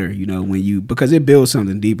better, because it builds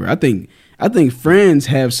something deeper. I think friends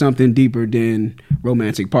have something deeper than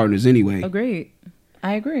romantic partners anyway. Agreed.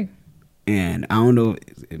 I agree. And I don't know,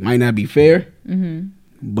 it might not be fair,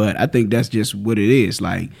 but I think that's just what it is.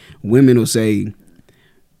 Like women will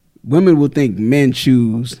think men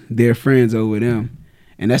choose their friends over them.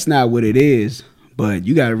 And that's not what it is. But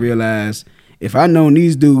you got to realize, if I known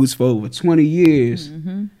these dudes for over 20 years,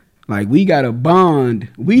 like we got a bond.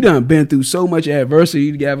 We done been through so much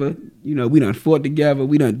adversity together. We done fought together.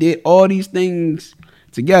 We done did all these things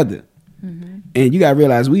together. And you got to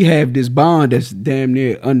realize we have this bond that's damn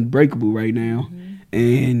near unbreakable right now.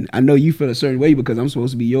 And I know you feel a certain way because I'm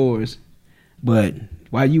supposed to be yours. But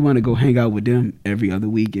why you want to go hang out with them every other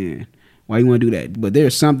weekend? Why you want to do that? But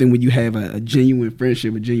there's something when you have a genuine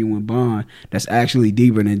friendship, a genuine bond that's actually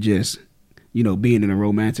deeper than just being in a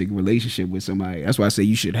romantic relationship with somebody. That's why I say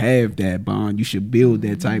you should have that bond. You should build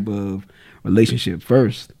that type of relationship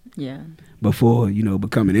first. Yeah. Before,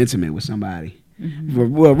 becoming intimate with somebody.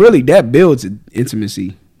 Well, really, that builds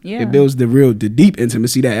intimacy. Yeah. It builds the deep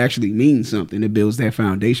intimacy that actually means something. It builds that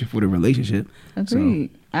foundation for the relationship. Agreed.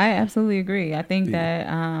 So, I absolutely agree. I think that,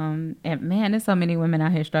 and man, there's so many women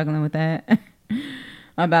out here struggling with that.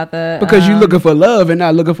 Because you're looking for love and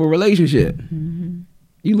not looking for a relationship.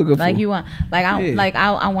 You looking like for you want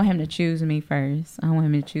I want him to choose me first. I want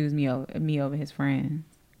him to choose me over his friends.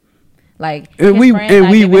 Like and we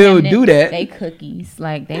will do that. They cookies,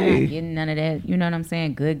 like they not getting none of that. You know what I'm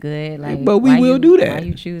saying? Good. Like, but we will do that. Why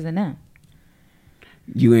you choosing them?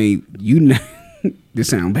 You this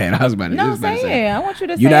sound bad. I was about to no say it. I want you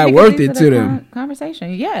to. You're say not worth it to them.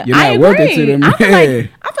 Conversation. Yeah, you're not worth it to them.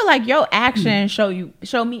 I feel like your actions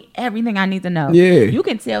show me everything I need to know. Yeah, you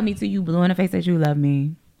can tell me till you blue in the face that you love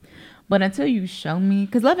me, but until you show me,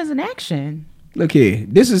 because love is an action. Look here.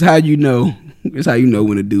 This is how you know. This is how you know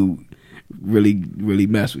when a dude really, really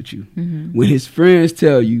mess with you. When his friends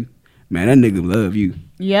tell you, man, that nigga love you.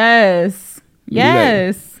 Yes.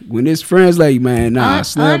 Like, when his friends like, man, nah,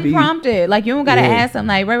 unprompted. Like you don't gotta ask them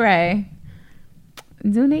like, Ray,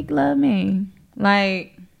 do Nick love me?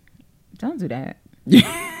 Like, don't do that. Don't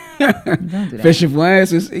do that. Fishing for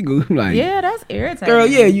answers. He go like, yeah, that's irritating. Girl,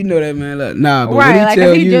 yeah, you know that, man. Like, nah, but right, when he like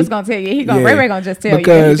tell he you, just gonna tell you. Ray gonna just tell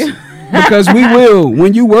you. Because we will.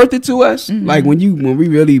 When you worth it to us, like when we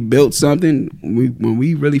really built something, when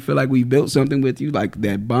we really feel like we built something with you, like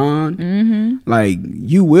that bond, like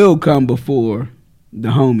you will come before the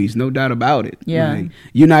homies, no doubt about it. Yeah, like,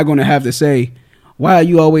 you're not gonna have to say, why are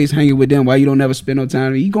you always hanging with them? Why you don't ever spend no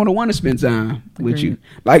time? You're gonna want to spend time with you.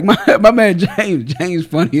 Like my man James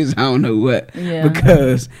funny as I don't know what. Yeah.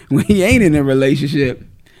 Because when he ain't in a relationship,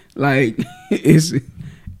 like it's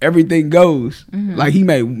everything goes. Like he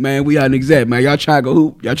may, man, we out exact, man. Y'all try to go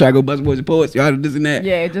hoop. Y'all try to go bust boys and poets. Y'all this and that.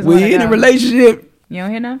 Yeah, just when you in a relationship, you don't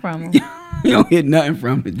hear nothing from him. You don't hear nothing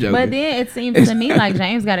from the joker. But then it seems to me like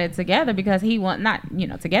James got it together because he want not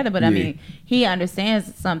together, but I mean he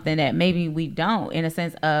understands something that maybe we don't, in a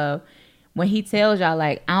sense of when he tells y'all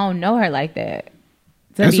like, I don't know her like that.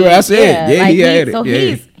 That's what I said. Yeah, like he had it. So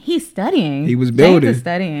he's studying. He was building. James is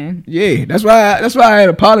studying. Yeah, that's why I had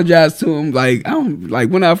apologized to him. Like I don't like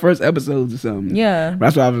one of our first episodes or something. Yeah,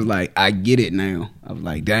 that's why I was like, I get it now. I was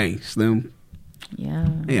like, dang, Slim. Yeah.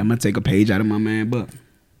 Hey, I'm gonna take a page out of my man book.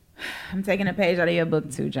 I'm taking a page out of your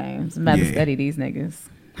book too, James. I'm about to study these niggas.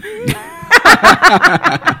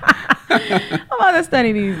 I'm about to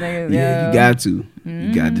study these niggas. Yeah, you got to.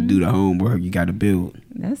 You got to do the homework. You got to build.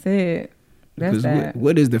 That's it. That's that.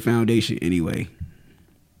 What is the foundation anyway?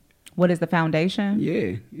 What is the foundation?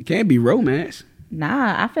 Yeah, it can't be romance.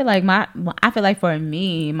 Nah, I feel like for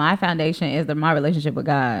me, my foundation is my relationship with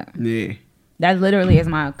God. Yeah. That literally is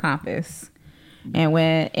my compass.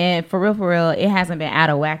 And for real, it hasn't been out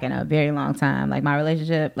of whack in a very long time. Like my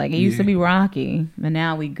relationship, like it used to be rocky, but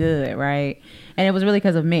now we good, right? And it was really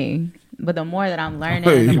because of me. But the more that I'm learning,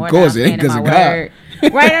 the more that I'm staying in my word,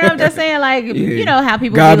 right? And I'm just saying, like, you know how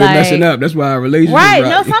people God be like, messing up. That's why our relationship, right?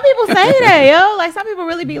 No, some people say that, yo. Like some people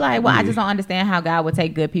really be like, well, I just don't understand how God would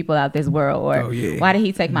take good people out this world, or why did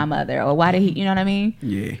He take my mother, or why did He, you know what I mean?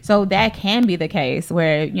 Yeah. So that can be the case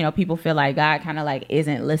where people feel like God kind of like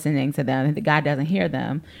isn't listening to them, and God doesn't hear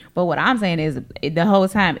them. But what I'm saying is, the whole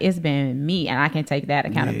time it's been me, and I can take that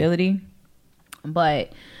accountability.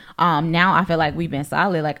 But now I feel like we've been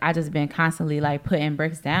solid. Like I just been constantly like putting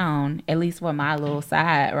bricks down, at least for my little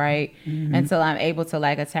side, right? Mm-hmm. Until I'm able to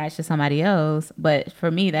like attach to somebody else. But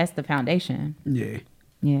for me, that's the foundation. Yeah.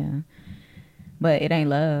 Yeah. But it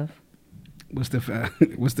ain't love. What's the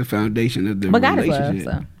foundation of the relationship? But God is love.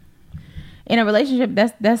 So in a relationship,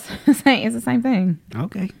 that's the same. It's the same thing.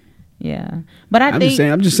 Okay. Yeah. But I'm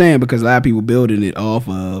just saying because a lot of people building it off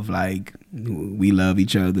of like we love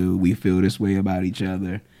each other, we feel this way about each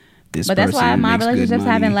other. But that's why my relationships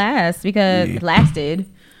haven't lasted. Lasted.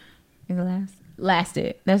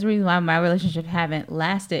 That's the reason why my relationships haven't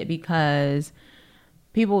lasted, because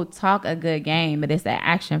people talk a good game, but it's the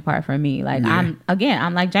action part for me. Like I'm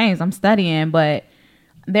like James, I'm studying, but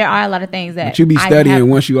there are a lot of things that you be studying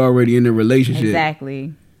once you already in the relationship.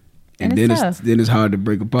 Exactly. And then it's hard to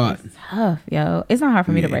break apart. It's tough, yo. It's not hard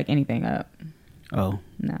for me to break anything up. Oh.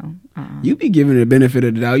 No. You be giving it the benefit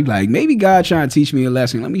of the doubt. You be like, maybe God trying to teach me a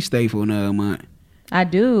lesson. Let me stay for another month. I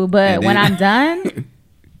do, but when I'm done,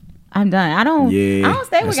 I'm done. I don't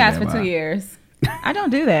stay with guys for 2 years. I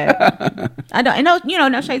don't do that. I don't.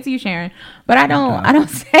 And no shade to you, Sharon, but I don't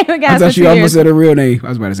stay with guys for 2 years. I thought you almost said a real name. I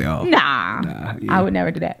was about to say, oh. Nah, yeah. I would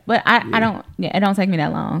never do that. But I don't. Yeah, it don't take me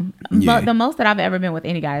that long. Yeah. But the most that I've ever been with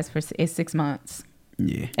any guys is 6 months.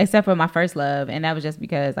 Yeah. Except for my first love, and that was just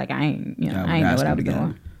because like I ain't know what I was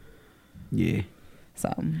doing. Yeah.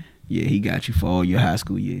 So. Yeah, he got you for all your high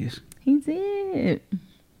school years. He did.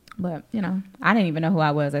 But I didn't even know who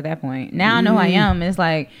I was at that point. Now I know who I am. It's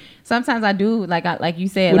like sometimes I do like you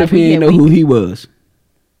said. What like if he didn't know who he was,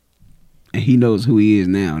 and he knows who he is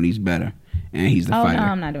now, and he's better, and he's the fighter? No,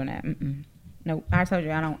 I'm not doing that. Nope. I told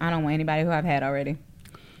you I don't want anybody who I've had already.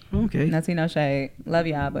 Okay. No tea, no shade. Love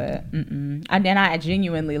y'all, but I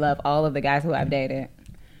genuinely love all of the guys who I've dated,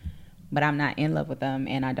 but I'm not in love with them,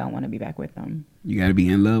 and I don't want to be back with them. You got to be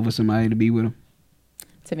in love with somebody to be with them?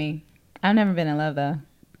 To me. I've never been in love, though.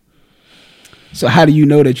 So how do you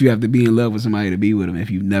know that you have to be in love with somebody to be with them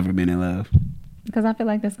if you've never been in love? Because I feel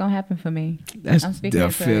like that's going to happen for me. That's the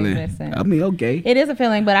feeling. I mean, okay. It is a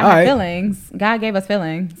feeling, but I have feelings. God gave us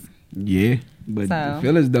feelings. Yeah. But the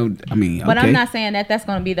feelings don't, But I'm not saying that that's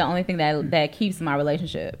going to be the only thing that keeps my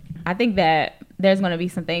relationship. I think that there's going to be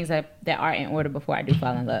some things that are in order before I do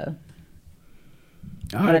fall in love.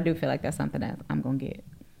 But I do feel like that's something that I'm going to get.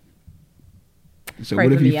 So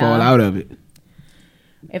what if you fall out of it?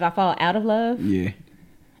 If I fall out of love? Yeah.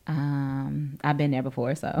 I've been there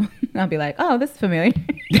before, so I'll be like, oh, this is familiar.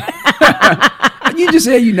 You just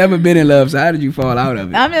said you never been in love, so how did you fall out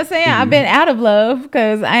of it? I'm just saying I've been out of love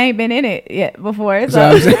because I ain't been in it yet before.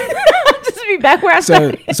 So just be back where I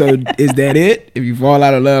started. So is that it? If you fall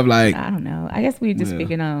out of love, like I don't know. I guess we just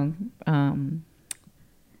speaking on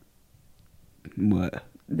what?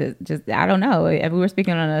 I don't know. If we were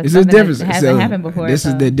speaking on something that hasn't happened before. This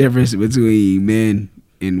is the difference between men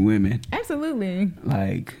and women. Absolutely.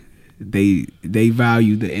 Like they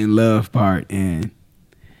value the in love part, and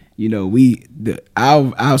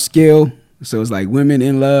our skill. So it's like women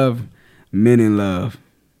in love, men in love.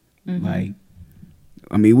 Mm-hmm. Like,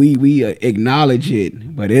 I mean, we acknowledge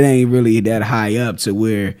it, but it ain't really that high up to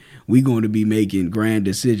where we going to be making grand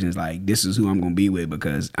decisions. Like, this is who I'm going to be with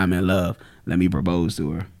because I'm in love. Let me propose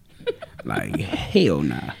to her. Like, hell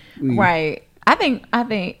nah. Right. I think,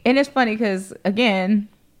 and it's funny because again,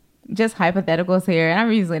 just hypotheticals here, and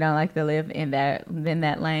I usually don't like to live in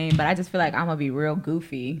that lane, but I just feel like I'm gonna be real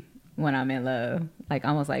goofy when I'm in love, like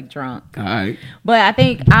almost like drunk. All right. But I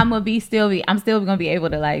think I'm still gonna be able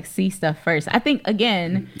to like see stuff first. I think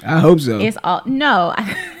again. I hope so. It's all no.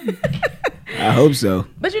 I hope so.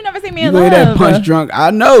 But you never seen me in love. You that punch drunk.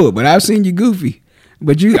 I know, but I've seen you goofy.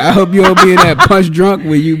 But I hope you don't be in that punch drunk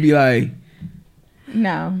where you be like,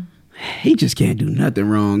 no, he just can't do nothing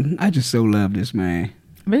wrong. I just so love this man.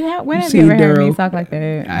 But when have you ever heard me talk like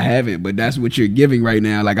that? I haven't, but that's what you're giving right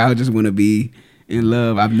now. Like, I just want to be in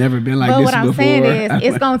love. I've never been like but this what I'm before. saying is,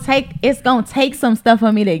 it's gonna take some stuff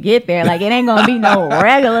for me to get there. Like it ain't gonna be no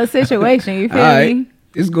regular situation. You feel All right. me?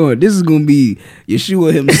 This is gonna be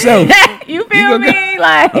Yeshua himself. You feel me?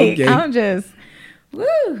 Like Okay. I'm just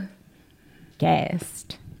woo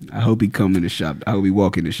gassed. I hope he come in the shop. I hope he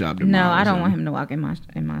walk in the shop tomorrow. No, I don't or want him to walk in my shop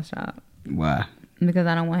something. Why? because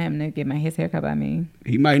I don't want him to get his hair cut by me.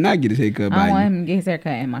 He might not get his hair cut I by don't want you. him to get his hair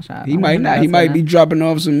cut in my shop. He might not. He might be dropping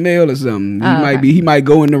off some mail or something. Okay. He might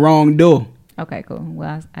go in the wrong door. Okay, cool.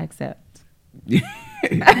 Well, I accept.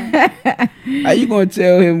 How you gonna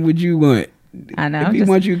tell him what you want? I know. If he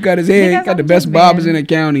wants you to cut his hair, he because got the I'm best just barbers being- in the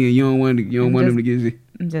county, and you don't want him to get his.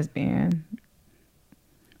 I'm just being.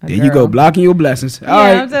 There you go, blocking your blessings. All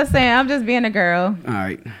Yeah, right. I'm just saying. I'm just being a girl. All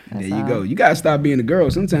right, That's there you all. go. You gotta stop being a girl.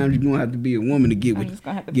 Sometimes you're gonna have to be a woman to get I'm just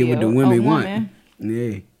gonna have to get be what a- the a women want. woman.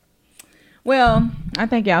 Yeah. Well, I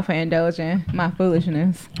thank y'all for indulging my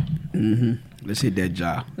foolishness. Let's hit that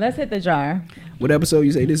jar. Let's hit the jar. What episode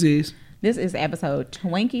you say this is? This is episode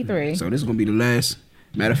 23. So this is gonna be the last.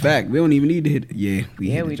 Matter of fact, we don't even need to hit. Yeah, we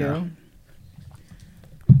hit the we jar. do.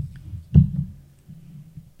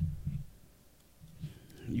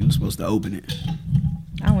 You were supposed to open it.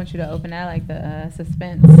 I want you to open that like the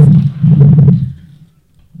suspense.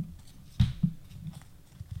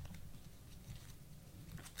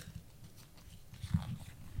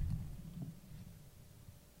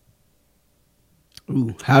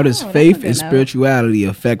 Ooh, how does Oh, that's a faith good and note. spirituality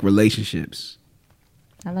affect relationships?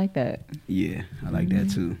 I like that. Yeah, I like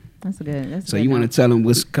that too. That's a good. So you want to tell them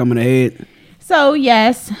what's coming ahead? So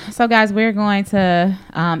yes, so guys, we're going to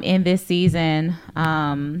end this season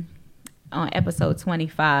on episode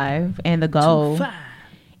 25, and the goal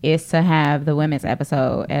is to have the women's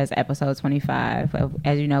episode as episode 25.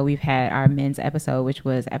 As you know, we've had our men's episode, which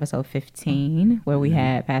was episode 15, where we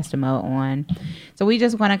had Pastor Mo on. So we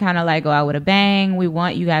just want to kind of like go out with a bang. We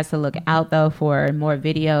want you guys to look out though for more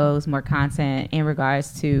videos, more content in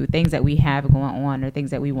regards to things that we have going on or things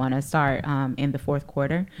that we want to start in the fourth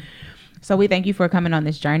quarter. So we thank you for coming on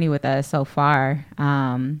this journey with us so far.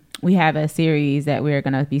 We have a series that we're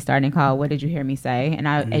going to be starting called What Did You Hear Me Say? And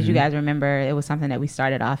as you guys remember, it was something that we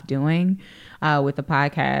started off doing with the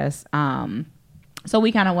podcast. So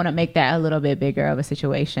we kind of want to make that a little bit bigger of a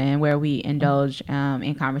situation where we indulge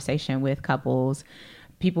in conversation with couples,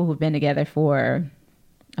 people who've been together for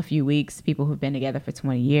a few weeks, people who've been together for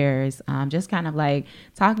 20 years, just kind of like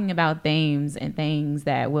talking about themes and things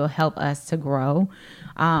that will help us to grow,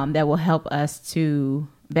 that will help us to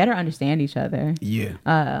better understand each other.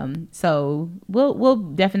 Yeah. So we'll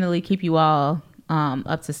definitely keep you all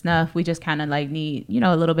up to snuff. We just kind of like need,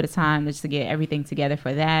 a little bit of time just to get everything together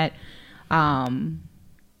for that.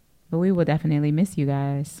 But we will definitely miss you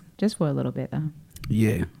guys just for a little bit though.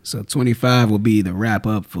 Yeah. So 25 will be the wrap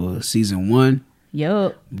up for season 1.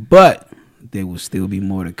 Yup. But there will still be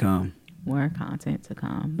more to come. More content to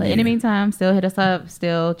come. But in the meantime, still hit us up.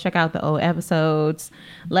 Still check out the old episodes.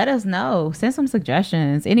 Let us know. Send some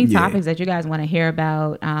suggestions. Any topics that you guys want to hear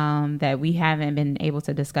about that we haven't been able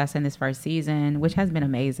to discuss in this first season, which has been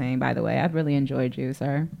amazing, by the way. I've really enjoyed you,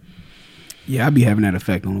 sir. Yeah, I be having that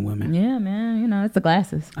effect on the women. Yeah, man. It's the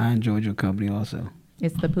glasses. I enjoyed your company also.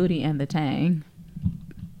 It's the pootie and the tang.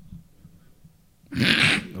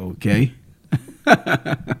 Okay.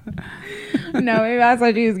 No, maybe I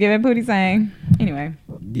thought you was giving pootie tang. Anyway.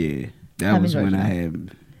 Yeah. That I've was enjoyed when I you.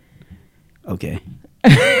 had. Okay.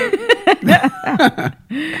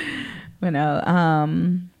 But no,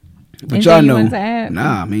 But anything y'all you know. want to add?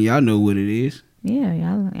 Nah, I mean, y'all know what it is. Yeah,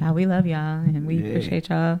 y'all, we love y'all, and we appreciate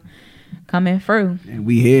y'all coming through. And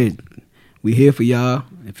we here for y'all.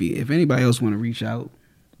 If anybody else want to reach out,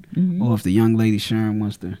 or if the young lady Sharon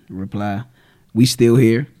wants to reply, we still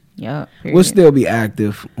here. Yep. We'll still be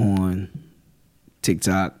active on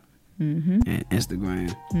TikTok and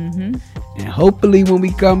Instagram. And hopefully when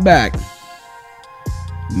we come back,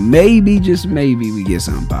 maybe, just maybe, we get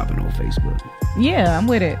something popping on Facebook. Yeah, I'm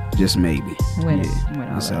with it. Just maybe. I'm with it. I'm with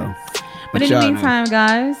all So, of it. But in the y'all know. meantime,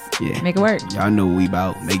 guys, make it work. Y'all know what we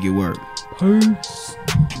about. Make it work. Peace.